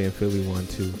beat Philly, and Philly won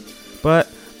too. But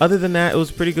other than that, it was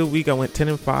a pretty good week. I went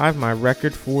 10-5. My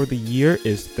record for the year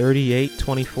is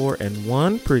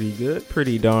 38-24-1. Pretty good.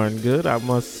 Pretty darn good, I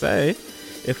must say,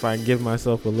 if I give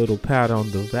myself a little pat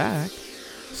on the back.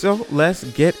 So let's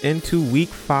get into week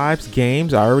 5's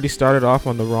games. I already started off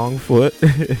on the wrong foot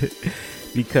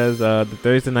because the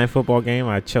Thursday night football game,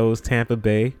 I chose Tampa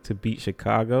Bay to beat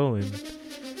Chicago, and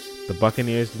the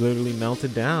Buccaneers literally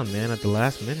melted down, man, at the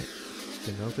last minute.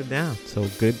 They melted down. So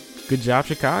good job,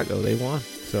 Chicago. They won.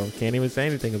 So can't even say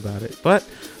anything about it. But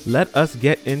let us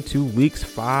get into weeks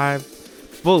 5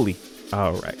 fully.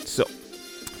 All right. So,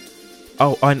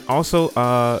 and also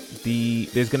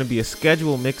there's going to be a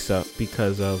schedule mix-up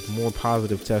because of more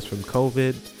positive tests from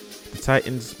COVID. The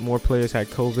Titans, more players had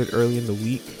COVID early in the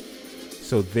week.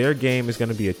 So their game is going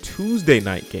to be a Tuesday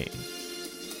night game.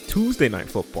 Tuesday night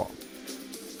football.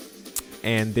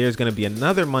 And there's going to be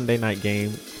another Monday night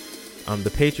game.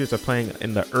 The Patriots are playing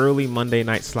in the early Monday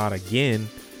night slot again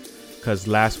because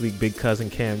last week Big Cousin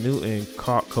Cam Newton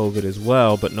caught COVID as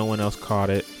well, but no one else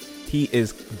caught it. He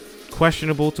is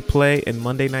questionable to play in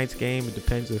Monday night's game. It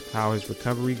depends on how his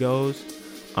recovery goes.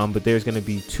 But there's going to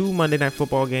be 2 Monday night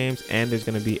football games, and there's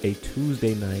going to be a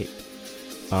Tuesday night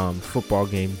football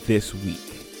game this week.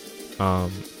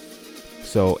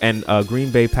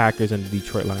 Green Bay Packers and the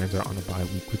Detroit Lions are on a bye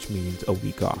week, which means a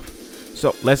week off.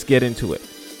 So let's get into it.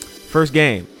 First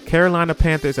game, Carolina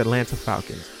Panthers, Atlanta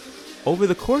Falcons. Over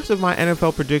the course of my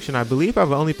NFL prediction, I believe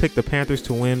I've only picked the Panthers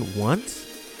to win once,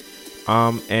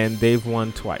 and they've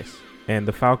won twice. And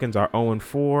the Falcons are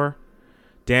 0-4.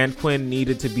 Dan Quinn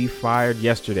needed to be fired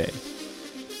yesterday.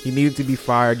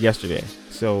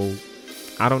 So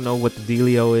I don't know what the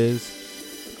dealio is.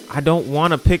 I don't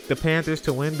want to pick the Panthers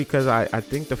to win because I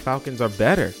think the Falcons are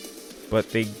better,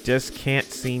 but they just can't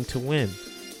seem to win.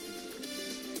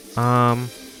 Man.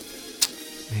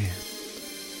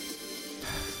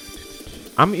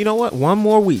 You know what? One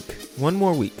more week.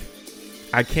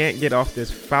 I can't get off this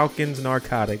Falcons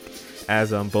narcotic,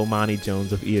 as Bomani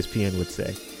Jones of ESPN would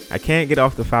say. I can't get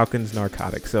off the Falcons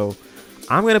narcotic. So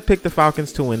I'm going to pick the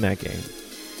Falcons to win that game.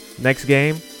 Next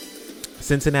game,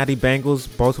 Cincinnati Bengals,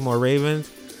 Baltimore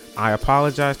Ravens. I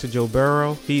apologize to Joe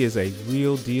Burrow. He is a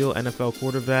real deal NFL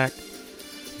quarterback.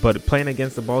 But playing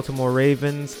against the Baltimore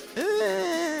Ravens,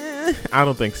 I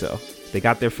don't think so.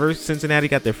 Cincinnati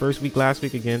got their first week last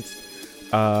week against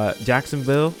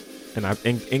Jacksonville. And I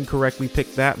incorrectly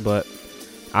picked that, but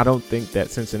I don't think that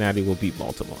Cincinnati will beat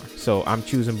Baltimore. So I'm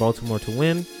choosing Baltimore to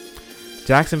win.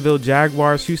 Jacksonville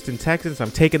Jaguars, Houston Texans.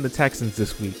 I'm taking the Texans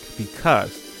this week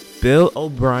because Bill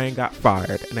O'Brien got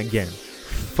fired. And again,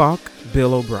 fuck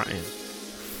Bill O'Brien.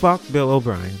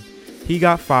 He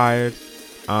got fired.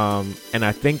 And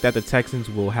I think that the Texans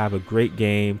will have a great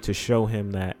game to show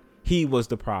him that he was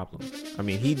the problem. I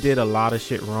mean, he did a lot of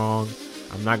shit wrong.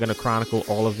 I'm not going to chronicle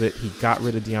all of it. He got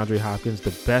rid of DeAndre Hopkins,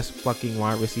 the best fucking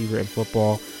wide receiver in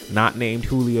football, not named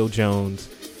Julio Jones.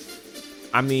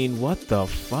 I mean, what the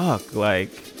fuck?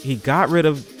 Like, he got rid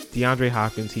of DeAndre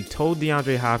Hopkins. He told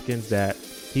DeAndre Hopkins that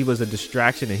he was a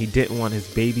distraction and he didn't want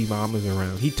his baby mamas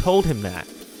around. He told him that.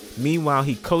 Meanwhile,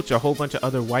 he coached a whole bunch of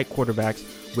other white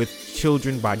quarterbacks with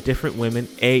children by different women,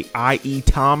 i.e.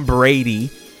 Tom Brady.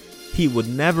 He would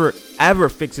never, ever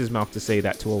fix his mouth to say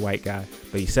that to a white guy,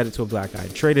 but he said it to a black guy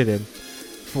and traded him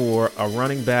for a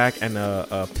running back and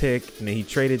a pick, and then he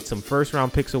traded some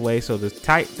first-round picks away, so the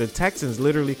Texans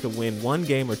literally could win one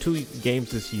game or two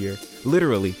games this year,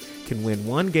 literally can win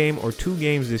one game or two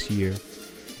games this year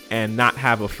and not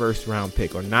have a first-round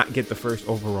pick or not get the first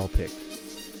overall pick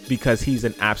because he's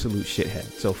an absolute shithead.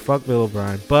 So fuck Bill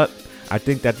O'Brien, but I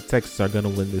think that the Texans are going to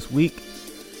win this week.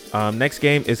 Next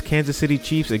game is Kansas City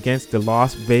Chiefs against the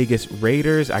Las Vegas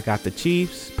Raiders. I got the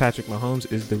Chiefs. Patrick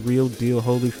Mahomes is the real deal.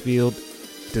 Holyfield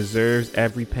deserves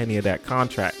every penny of that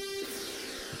contract.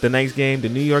 The next game, the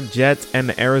New York Jets and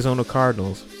the Arizona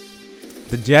Cardinals.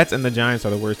 The Jets and the Giants are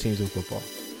the worst teams in football,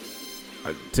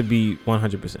 to be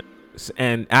 100%.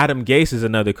 And Adam Gase is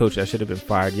another coach that should have been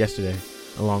fired yesterday,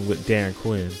 along with Dan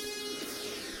Quinn.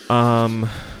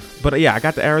 But yeah, I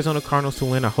got the Arizona Cardinals to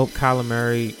win. I hope Kyler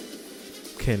Murray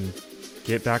can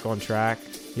get back on track.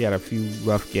 He had a few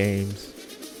rough games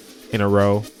in a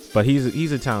row, but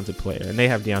he's a talented player, and they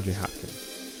have DeAndre Hopkins.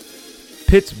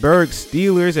 Pittsburgh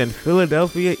Steelers and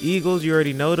Philadelphia Eagles. You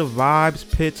already know the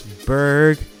vibes.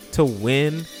 Pittsburgh to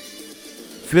win.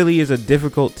 Philly is a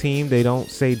difficult team. They don't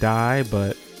say die,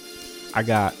 but I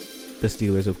got the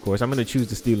Steelers, of course. I'm going to choose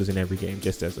the Steelers in every game,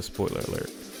 just as a spoiler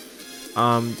alert.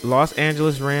 Los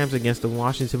Angeles Rams against the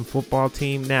Washington football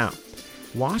team. Now,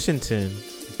 Washington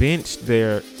benched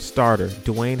their starter,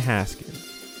 Dwayne Haskins,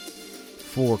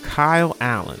 for Kyle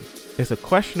Allen. It's a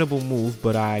questionable move,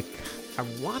 but I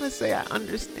want to say I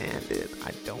understand it.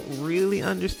 I don't really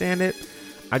understand it.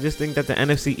 I just think that the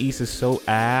NFC East is so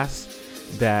ass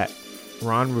that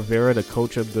Ron Rivera, the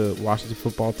coach of the Washington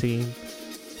football team,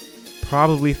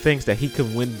 probably thinks that he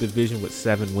could win the division with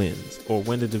 7 wins or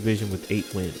win the division with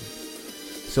 8 wins.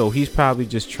 So he's probably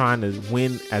just trying to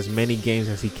win as many games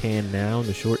as he can now in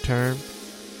the short term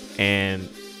and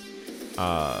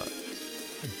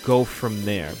go from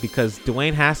there. Because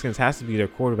Dwayne Haskins has to be their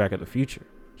quarterback of the future.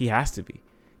 He has to be.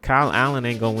 Kyle Allen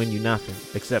ain't going to win you nothing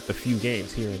except a few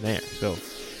games here and there. So,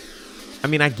 I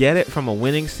mean, I get it from a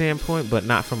winning standpoint, but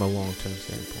not from a long-term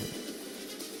standpoint.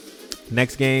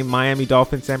 Next game, Miami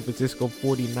Dolphins, San Francisco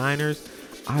 49ers.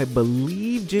 I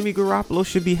believe Jimmy Garoppolo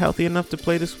should be healthy enough to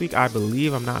play this week. I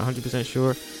believe. I'm not 100%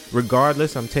 sure.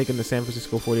 Regardless, I'm taking the San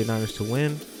Francisco 49ers to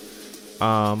win.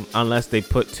 Unless they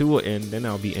put Tua in, then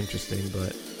that'll be interesting.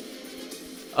 But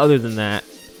other than that,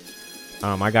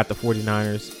 I got the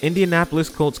 49ers. Indianapolis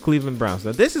Colts, Cleveland Browns.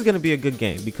 Now, this is going to be a good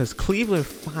game because Cleveland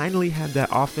finally had that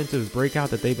offensive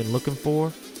breakout that they've been looking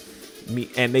for.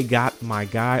 And they got my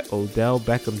guy, Odell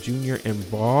Beckham Jr.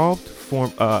 involved.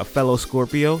 Fellow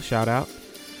Scorpio, shout out.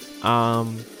 But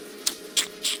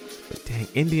dang,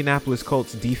 Indianapolis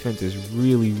Colts defense is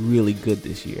really, really good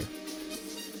this year.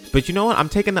 But you know what? I'm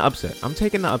taking the upset.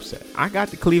 I got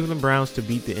the Cleveland Browns to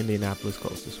beat the Indianapolis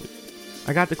Colts this week.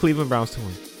 I got the Cleveland Browns to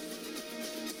win.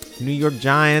 New York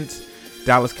Giants,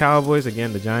 Dallas Cowboys.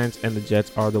 Again, the Giants and the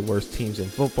Jets are the worst teams in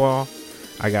football.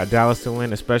 I got Dallas to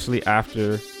win, especially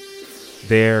after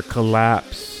their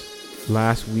collapse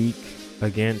last week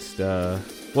against, well,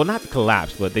 not the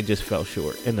collapse, but they just fell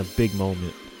short in a big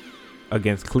moment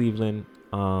against Cleveland.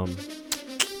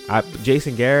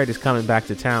 Jason Garrett is coming back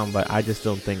to town, but I just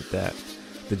don't think that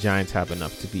the Giants have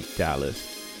enough to beat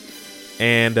Dallas.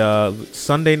 And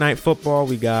Sunday night football,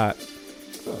 we got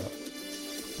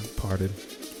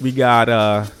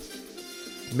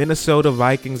Minnesota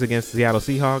Vikings against the Seattle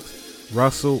Seahawks.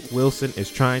 Russell Wilson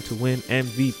is trying to win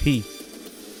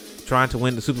MVP, trying to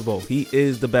win the Super Bowl. He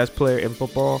is the best player in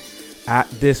football at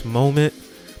this moment.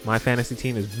 My fantasy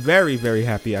team is very, very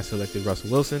happy I selected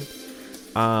Russell Wilson.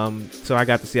 So I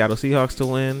got the Seattle Seahawks to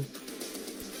win.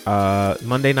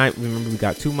 Monday night, remember we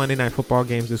got 2 Monday night football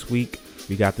games this week.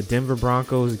 We got the Denver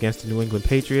Broncos against the New England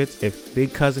Patriots. If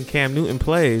big cousin Cam Newton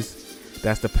plays,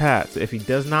 that's the Pats. If he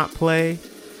does not play,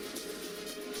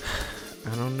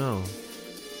 I don't know.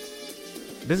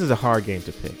 This is a hard game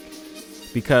to pick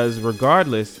because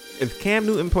regardless, if Cam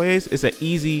Newton plays, it's an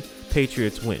easy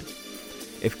Patriots win.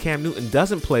 If Cam Newton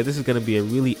doesn't play, this is going to be a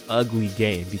really ugly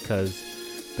game because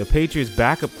the Patriots'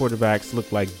 backup quarterbacks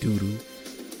look like doo-doo,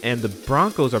 and the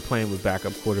Broncos are playing with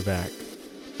backup quarterback.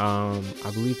 I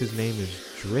believe his name is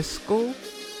Driscoll.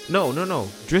 No.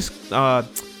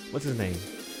 What's his name?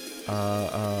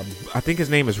 I think his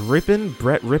name is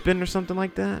Brett Rippin or something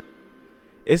like that.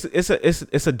 It's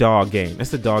a dog game.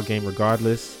 It's a dog game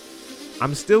regardless.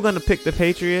 I'm still gonna pick the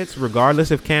Patriots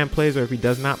regardless if Cam plays or if he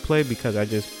does not play because I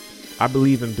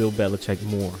believe in Bill Belichick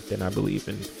more than I believe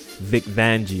in Vic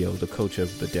Fangio, the coach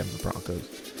of the Denver Broncos.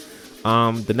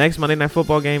 The next Monday Night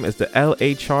Football game is the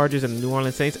LA Chargers and the New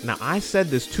Orleans Saints. Now, I said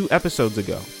this 2 episodes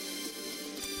ago.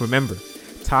 Remember,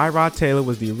 Tyrod Taylor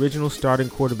was the original starting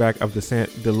quarterback of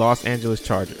the Los Angeles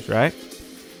Chargers, right?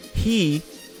 He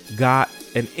got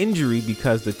an injury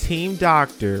because the team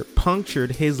doctor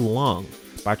punctured his lung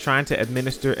by trying to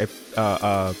administer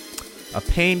a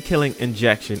pain-killing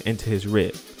injection into his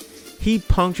rib. He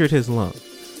punctured his lung.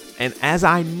 And as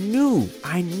I knew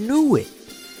it,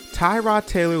 Tyrod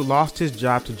Taylor lost his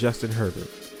job to Justin Herbert,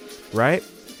 right?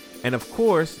 And of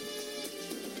course,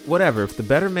 whatever, if the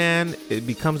better man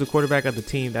becomes the quarterback of the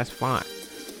team, that's fine.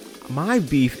 My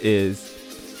beef is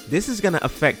this is going to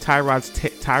affect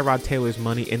Tyrod Taylor's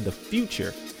money in the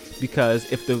future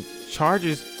because if the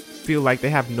Chargers feel like they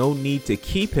have no need to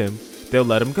keep him, they'll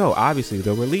let him go. Obviously,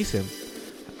 they'll release him.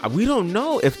 We don't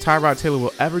know if Tyrod Taylor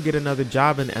will ever get another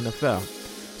job in the NFL.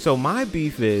 So my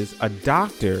beef is a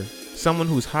doctor, someone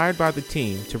who's hired by the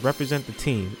team to represent the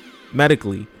team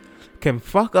medically, can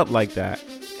fuck up like that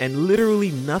and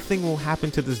literally nothing will happen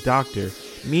to this doctor.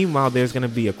 Meanwhile, there's going to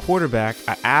be a quarterback,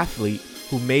 an athlete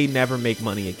who may never make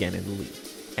money again in the league.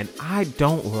 And I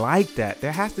don't like that.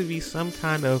 There has to be some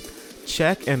kind of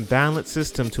check and balance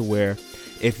system to where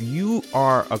if you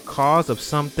are a cause of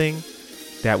something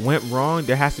that went wrong,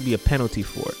 there has to be a penalty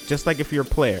for it. Just like if you're a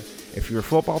player. If you're a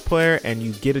football player and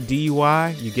you get a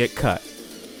DUI, you get cut.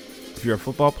 If you're a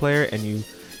football player and you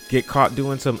get caught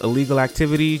doing some illegal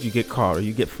activities, you get caught or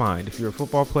you get fined. If you're a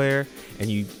football player and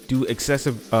you do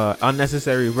excessive,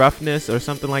 unnecessary roughness or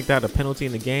something like that, a penalty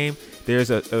in the game,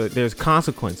 there's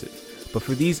consequences. But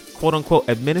for these quote unquote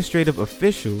administrative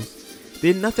officials,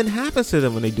 then nothing happens to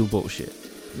them when they do bullshit.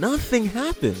 Nothing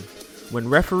happens. When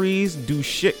referees do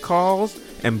shit calls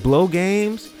and blow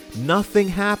games, nothing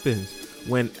happens.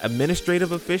 When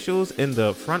administrative officials in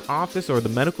the front office or the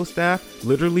medical staff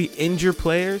literally injure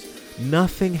players,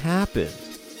 nothing happens.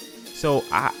 So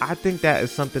I think that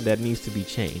is something that needs to be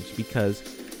changed because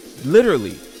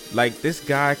literally, like, this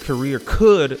guy's career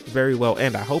could very well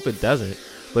end. I hope it doesn't,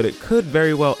 but it could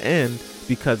very well end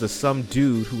because of some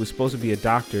dude who was supposed to be a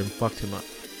doctor and fucked him up.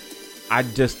 I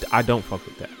don't fuck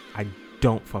with that. I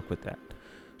don't fuck with that.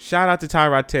 Shout out to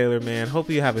Tyrod Taylor, man.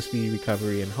 Hopefully you have a speedy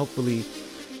recovery and hopefully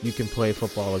you can play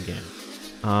football again.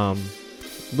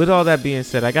 With all that being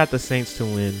said, I got the Saints to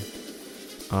win.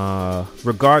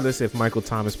 Regardless if Michael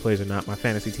Thomas plays or not, my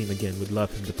fantasy team again would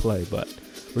love him to play. But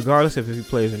regardless if he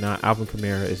plays or not, Alvin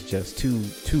Kamara is just too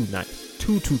nice,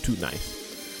 too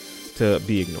nice to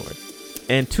be ignored.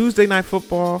 And Tuesday night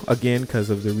football again because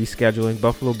of the rescheduling.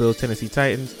 Buffalo Bills, Tennessee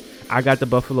Titans. I got the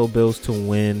Buffalo Bills to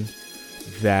win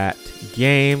that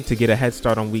game to get a head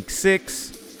start on week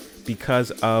 6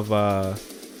 because of I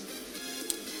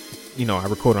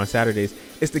record on Saturdays.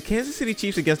 It's the Kansas City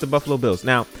Chiefs against the Buffalo Bills.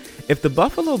 Now, if the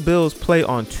Buffalo Bills play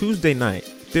on Tuesday night,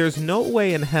 there's no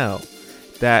way in hell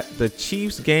that the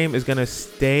Chiefs game is going to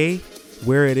stay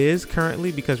where it is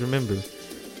currently because remember,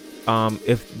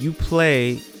 if you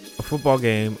play a football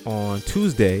game on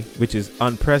Tuesday, which is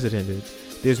unprecedented,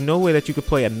 there's no way that you could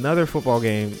play another football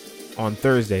game on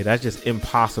Thursday. That's just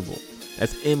impossible.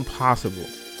 That's impossible.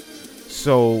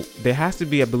 So there has to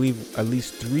be, I believe, at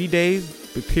least 3 days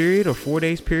period or 4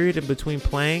 days period in between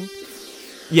playing.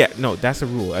 Yeah, no, that's a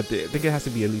rule. I think it has to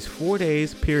be at least 4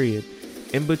 days period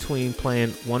in between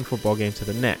playing one football game to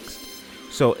the next.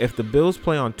 So if the Bills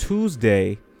play on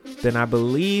Tuesday, then I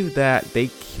believe that they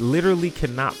literally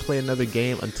cannot play another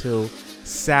game until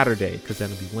Saturday, because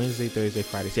then it'll be Wednesday, Thursday,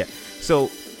 Fridays. Yeah.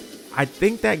 So I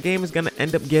think that game is going to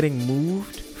end up getting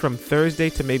moved from Thursday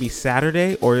to maybe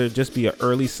Saturday, or it'll just be an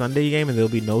early Sunday game and there'll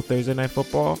be no Thursday night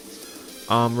football.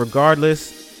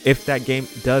 Regardless, if that game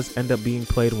does end up being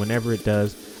played, whenever it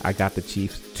does, I got the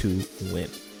Chiefs to win.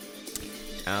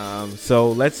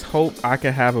 So let's hope I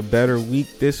can have a better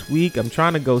week this week. I'm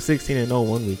trying to go 16-0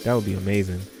 1 week. That would be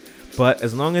amazing. But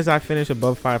as long as I finish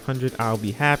above 500, I'll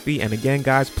be happy. And again,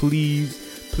 guys, please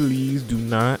do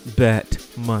not bet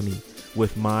money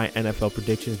with my NFL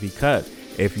predictions, because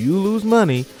if you lose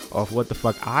money off what the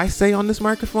fuck I say on this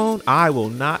microphone, I will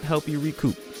not help you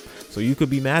recoup. So you could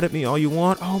be mad at me all you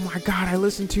want. Oh my God, I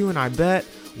listened to you and I bet.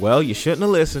 Well, you shouldn't have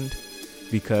listened,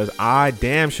 because I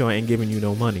damn sure ain't giving you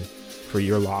no money for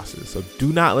your losses. So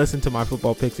do not listen to my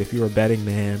football picks if you're a betting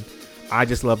man. I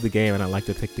just love the game and I like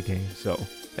to pick the game. So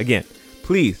again,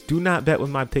 please do not bet with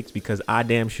my picks, because I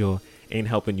damn sure ain't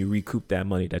helping you recoup that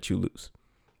money that you lose.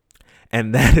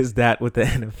 And that is that with the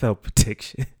NFL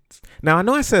predictions. Now, I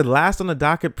know I said last on the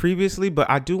docket previously, but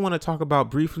I do want to talk about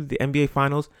briefly the NBA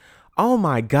Finals. Oh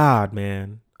my God,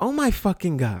 man. Oh my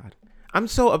fucking God. I'm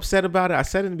so upset about it. I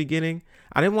said in the beginning,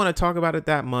 I didn't want to talk about it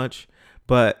that much,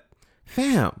 but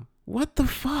fam, what the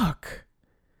fuck?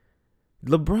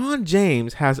 LeBron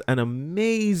James has an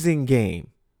amazing game.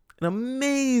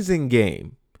 Against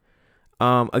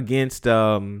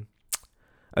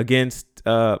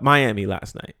Miami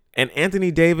last night. And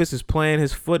Anthony Davis is playing.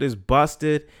 His foot is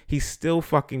busted. He's still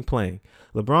fucking playing.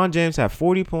 LeBron James had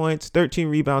 40 points, 13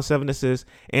 rebounds, 7 assists.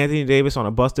 Anthony Davis on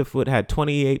a busted foot had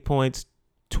 28 points,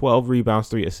 12 rebounds,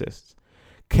 3 assists.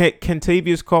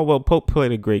 Kentavious Caldwell-Pope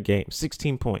played a great game,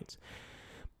 16 points.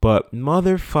 But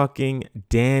motherfucking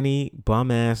Danny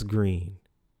bum-ass Green.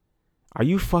 Are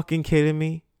you fucking kidding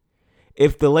me?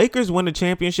 If the Lakers win the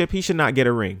championship, he should not get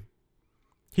a ring.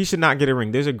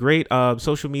 There's a great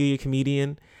social media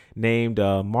comedian named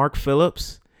Mark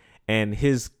Phillips, and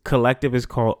his collective is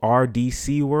called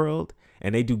RDC World,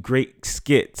 and they do great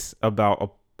skits about a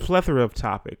plethora of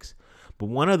topics. But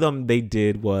one of them they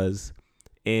did was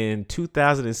in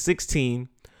 2016,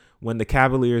 when the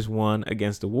Cavaliers won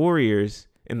against the Warriors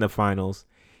in the finals.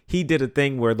 He did a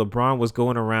thing where LeBron was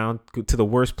going around to the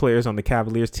worst players on the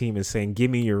Cavaliers team and saying, "Give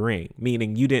me your ring,"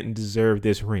 meaning you didn't deserve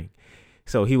this ring.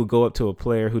 So he would go up to a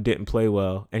player who didn't play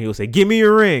well and he would say, "Give me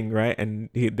your ring," right? And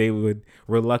they would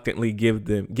reluctantly give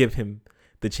him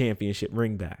the championship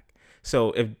ring back.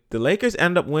 So if the Lakers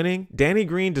end up winning, Danny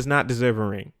Green does not deserve a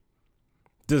ring.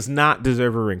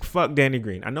 Fuck Danny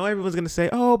Green. I know everyone's going to say,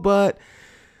 "Oh, but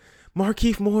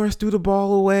Markieff Morris threw the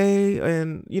ball away."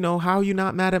 And, you know, how are you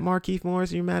not mad at Markieff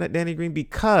Morris? You're mad at Danny Green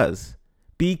because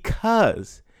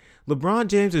LeBron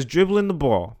James is dribbling the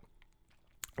ball.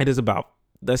 It is about,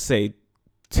 let's say,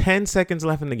 10 seconds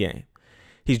left in the game.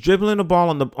 He's dribbling the ball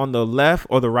on the left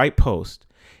or the right post.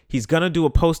 He's going to do a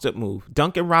post-up move.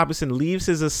 Duncan Robinson leaves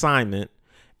his assignment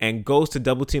and goes to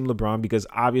double team LeBron, because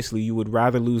obviously you would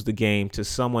rather lose the game to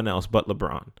someone else but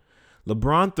LeBron.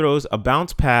 LeBron throws a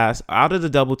bounce pass out of the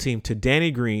double team to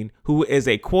Danny Green, who is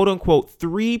a quote-unquote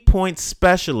 3-point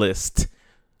specialist.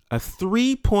 A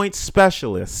 3-point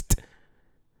specialist.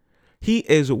 He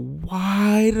is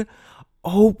wide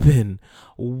open.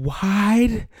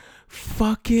 Wide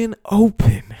fucking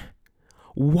open.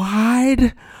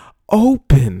 Wide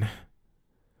open.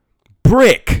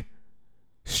 Brick.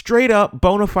 Straight up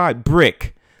bona fide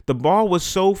brick. The ball was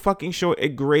so fucking short,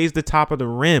 it grazed the top of the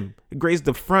rim. It grazed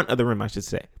the front of the rim, I should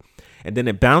say. And then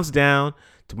it bounced down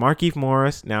to Markieff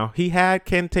Morris. Now, he had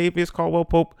Kentavious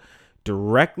Caldwell-Pope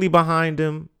directly behind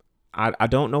him. I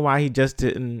don't know why he just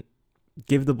didn't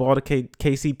give the ball to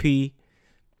KCP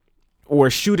or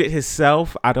shoot it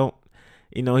himself.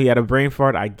 He had a brain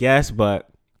fart, I guess,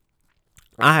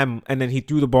 and then he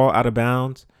threw the ball out of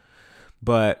bounds.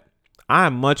 But I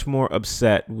am much more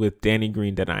upset with Danny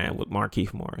Green than I am with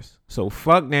Markieff Morris. So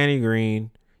fuck Danny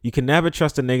Green. You can never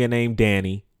trust a nigga named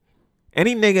Danny.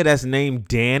 Any nigga that's named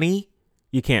Danny,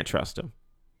 you can't trust him.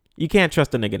 You can't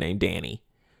trust a nigga named Danny.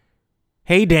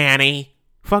 Hey, Danny.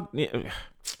 Fuck.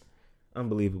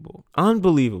 Unbelievable,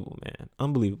 man.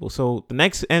 Unbelievable. So the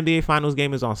next NBA Finals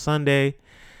game is on Sunday,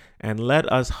 and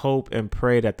let us hope and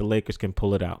pray that the Lakers can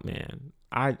pull it out, man.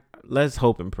 Let's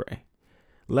hope and pray.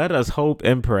 Let us hope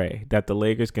and pray that the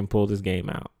Lakers can pull this game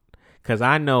out, because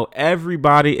I know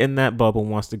everybody in that bubble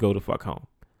wants to go to fuck home.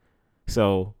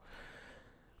 So,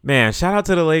 man, shout out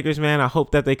to the Lakers, man. I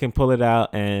hope that they can pull it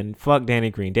out, and fuck Danny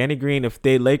Green. Danny Green, if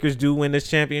the Lakers do win this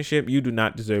championship, you do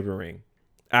not deserve a ring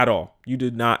at all. You do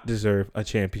not deserve a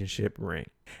championship ring.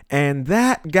 And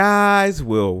that, guys,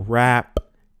 will wrap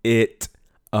it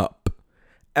up.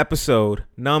 Episode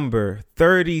number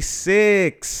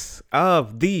 36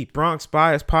 of the Bronx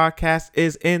Bias Podcast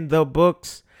is in the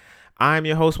books. I'm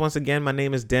your host once again. My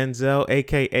name is Denzel,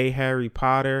 aka Harry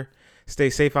Potter. Stay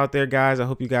safe out there, guys. I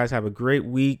hope you guys have a great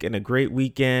week and a great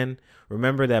weekend.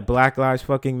 Remember that Black lives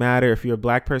fucking matter. If you're a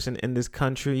black person in this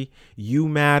country, you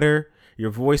matter. Your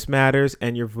voice matters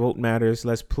and your vote matters.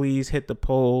 Let's please hit the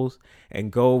polls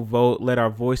and go vote. Let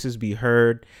our voices be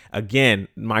heard. Again,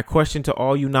 my question to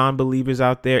all you non-believers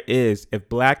out there is, if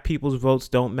black people's votes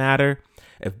don't matter,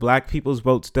 if black people's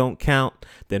votes don't count,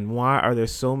 then why are there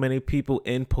so many people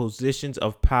in positions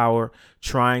of power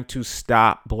trying to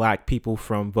stop black people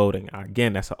from voting?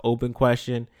 Again, that's an open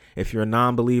question. If you're a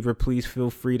non-believer, please feel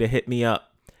free to hit me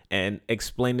up and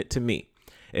explain it to me.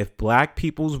 If black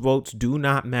people's votes do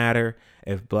not matter,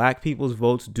 if black people's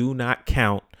votes do not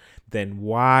count, then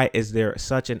why is there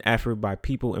such an effort by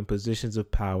people in positions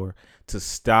of power to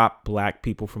stop black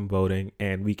people from voting?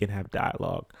 And we can have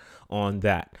dialogue on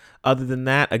that. Other than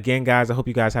that, again, guys, I hope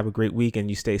you guys have a great week and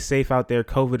you stay safe out there.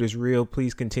 COVID is real.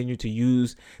 Please continue to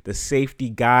use the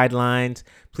safety guidelines.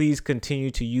 Please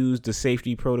continue to use the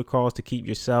safety protocols to keep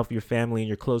yourself, your family, and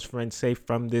your close friends safe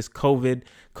from this COVID.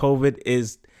 COVID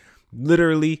is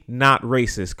literally not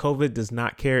racist. COVID does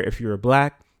not care if you're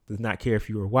black, does not care if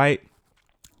you are white,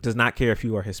 does not care if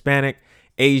you are Hispanic,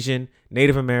 Asian,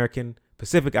 Native American,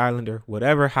 Pacific Islander,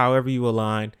 whatever, however you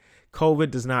align.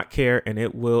 COVID does not care, and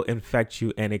it will infect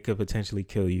you and it could potentially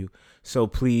kill you. So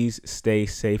please stay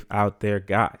safe out there,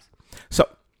 guys. So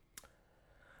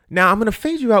now I'm going to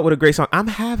fade you out with a great song. I'm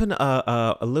having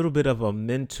a little bit of a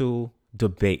mental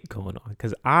debate going on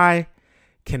because I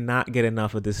cannot get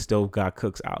enough of this Stove God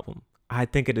Cooks album. I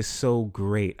think it is so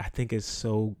great. I think it's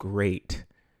so great.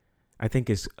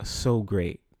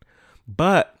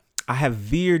 But I have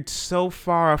veered so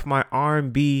far off my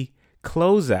R&B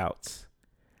closeouts.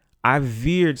 I've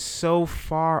veered so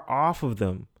far off of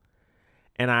them.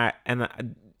 And I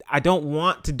don't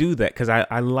want to do that because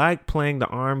I like playing the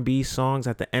R&B songs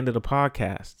at the end of the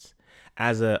podcasts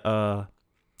as a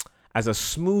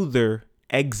smoother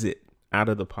exit out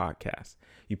of the podcast.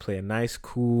 You play a nice,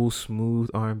 cool, smooth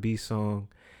R&B song.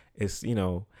 It's,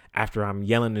 after I'm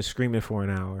yelling and screaming for an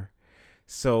hour.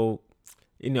 So,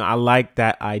 I like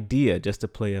that idea just to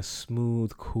play a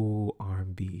smooth, cool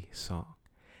R&B song.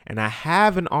 And I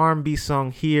have an R&B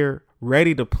song here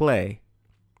ready to play.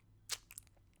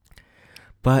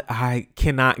 But I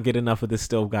cannot get enough of this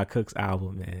Stove God Cooks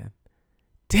album, man.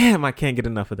 Damn, I can't get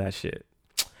enough of that shit.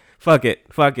 Fuck it.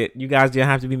 You guys don't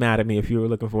have to be mad at me if you were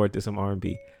looking forward to some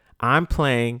R&B. I'm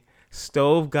playing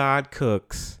Stove God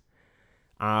Cooks.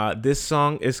 This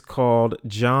song is called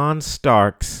John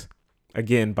Starks,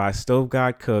 again by Stove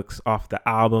God Cooks, off the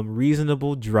album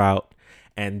Reasonable Drought.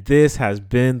 And this has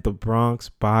been the Bronx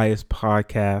Bias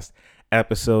Podcast,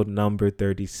 episode number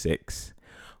 36.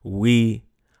 We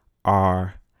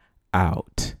are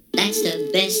out. That's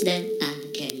the best that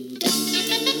I can do.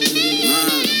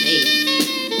 Hey.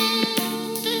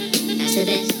 That's the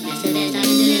best I can do.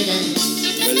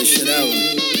 Really shit ever.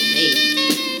 Hey.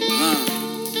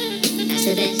 That's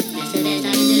the best I can do.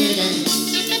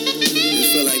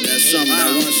 Just feel like that summer,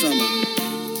 that one summer.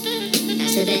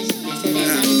 That's the best I can do.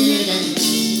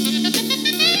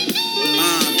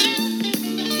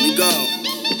 Let me go.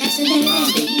 That's the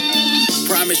best.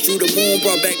 Promised you the moon,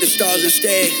 brought back the stars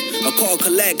instead. A call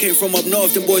collect came from up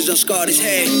north, them boys done scarred his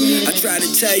head. I try to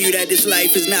tell you that this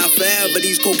life is not forever.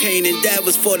 These cocaine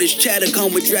endeavors for this cheddar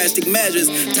come with drastic measures.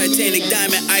 Titanic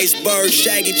diamond, iceberg,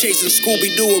 Shaggy chasing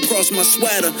Scooby-Doo across my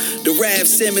sweater. The Rav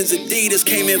Simmons Adidas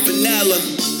came in vanilla.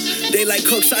 They like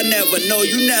Cooks, I never know,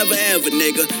 you never ever,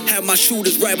 nigga. Have my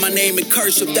shooters write my name in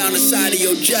cursive down the side of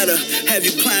your Jetta. Have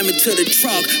you climbing to the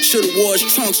trunk, should've wore his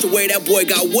trunks the way that boy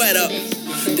got wet up.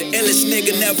 The illest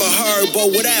nigga never heard,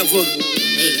 but whatever.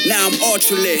 Now I'm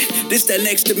ultra lit, this that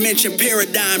next dimension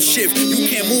paradigm shift. You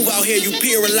can't move out here, you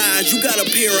paralyzed, you got a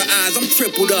pair of eyes, I'm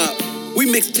tripled up. We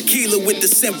mix tequila with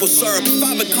the simple syrup. If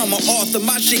I become an author,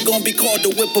 my shit gon' be called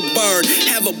The Whip a Bird.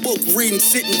 Have a book reading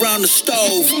sitting round the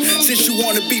stove. Since you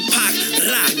wanna be Pac,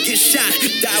 get shot,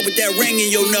 die with that ring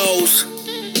in your nose.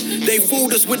 They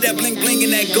fooled us with that bling bling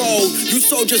and that gold. You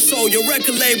sold your soul, your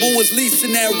record label was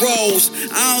leasing that rose.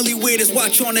 I only wear this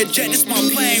watch on that jet, this my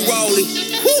plane rolling.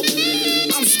 Woo!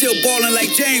 I'm still ballin'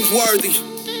 like James Worthy.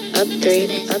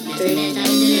 Upgrade.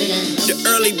 The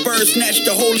early bird snatched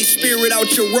the Holy Spirit out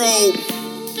your robe.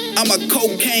 I'm a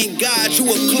cocaine god, you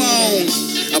a clone.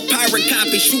 A pirate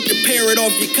copy, shoot the parrot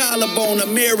off your collarbone. A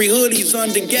Mary hoodies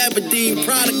under gabardine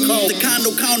protocol. The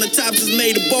condo countertops is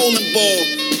made of bowling ball.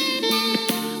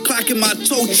 Clocking my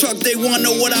tow truck, they wanna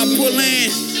know what I pull in.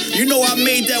 You know I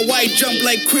made that white jump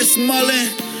like Chris Mullin.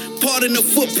 Pardon the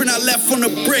footprint I left on the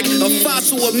brick. A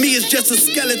fossil of me is just a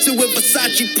skeleton with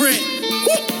Versace print.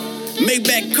 Woo!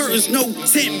 Maybach curtains, no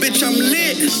tint, bitch, I'm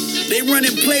lit. They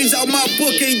running plays out my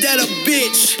book, ain't that a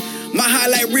bitch? My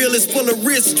highlight reel is full of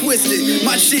wrist twisted.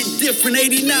 My shit different,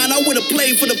 89, I would've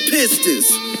played for the Pistons.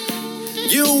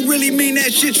 You don't really mean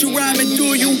that shit you rhyming,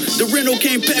 do you? The rental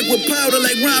came packed with powder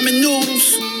like ramen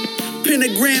noodles.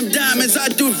 Pentagram diamonds, I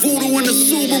do voodoo in the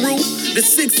Subaru. The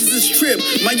sixes is trip.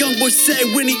 My young boy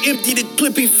said when he emptied the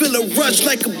clip, he feel a rush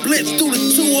like a blitz through the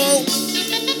 2-0.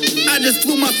 I just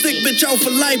flew my thick bitch out for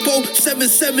lipo.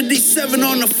 777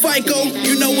 on the FICO.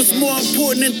 You know what's more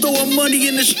important than throwing money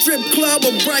in the strip club?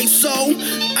 A bright soul.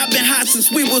 I've been hot since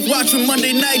we was watching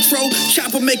Monday Nitro.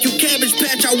 Chopper make you cabbage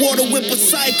patch, I water whip a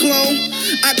cyclone.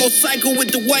 I go cycle with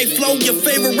the white flow. Your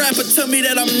favorite rapper tell me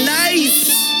that I'm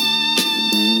nice.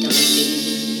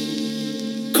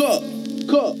 Cook.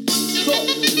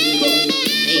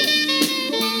 Hey.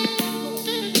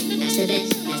 That's the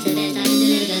best.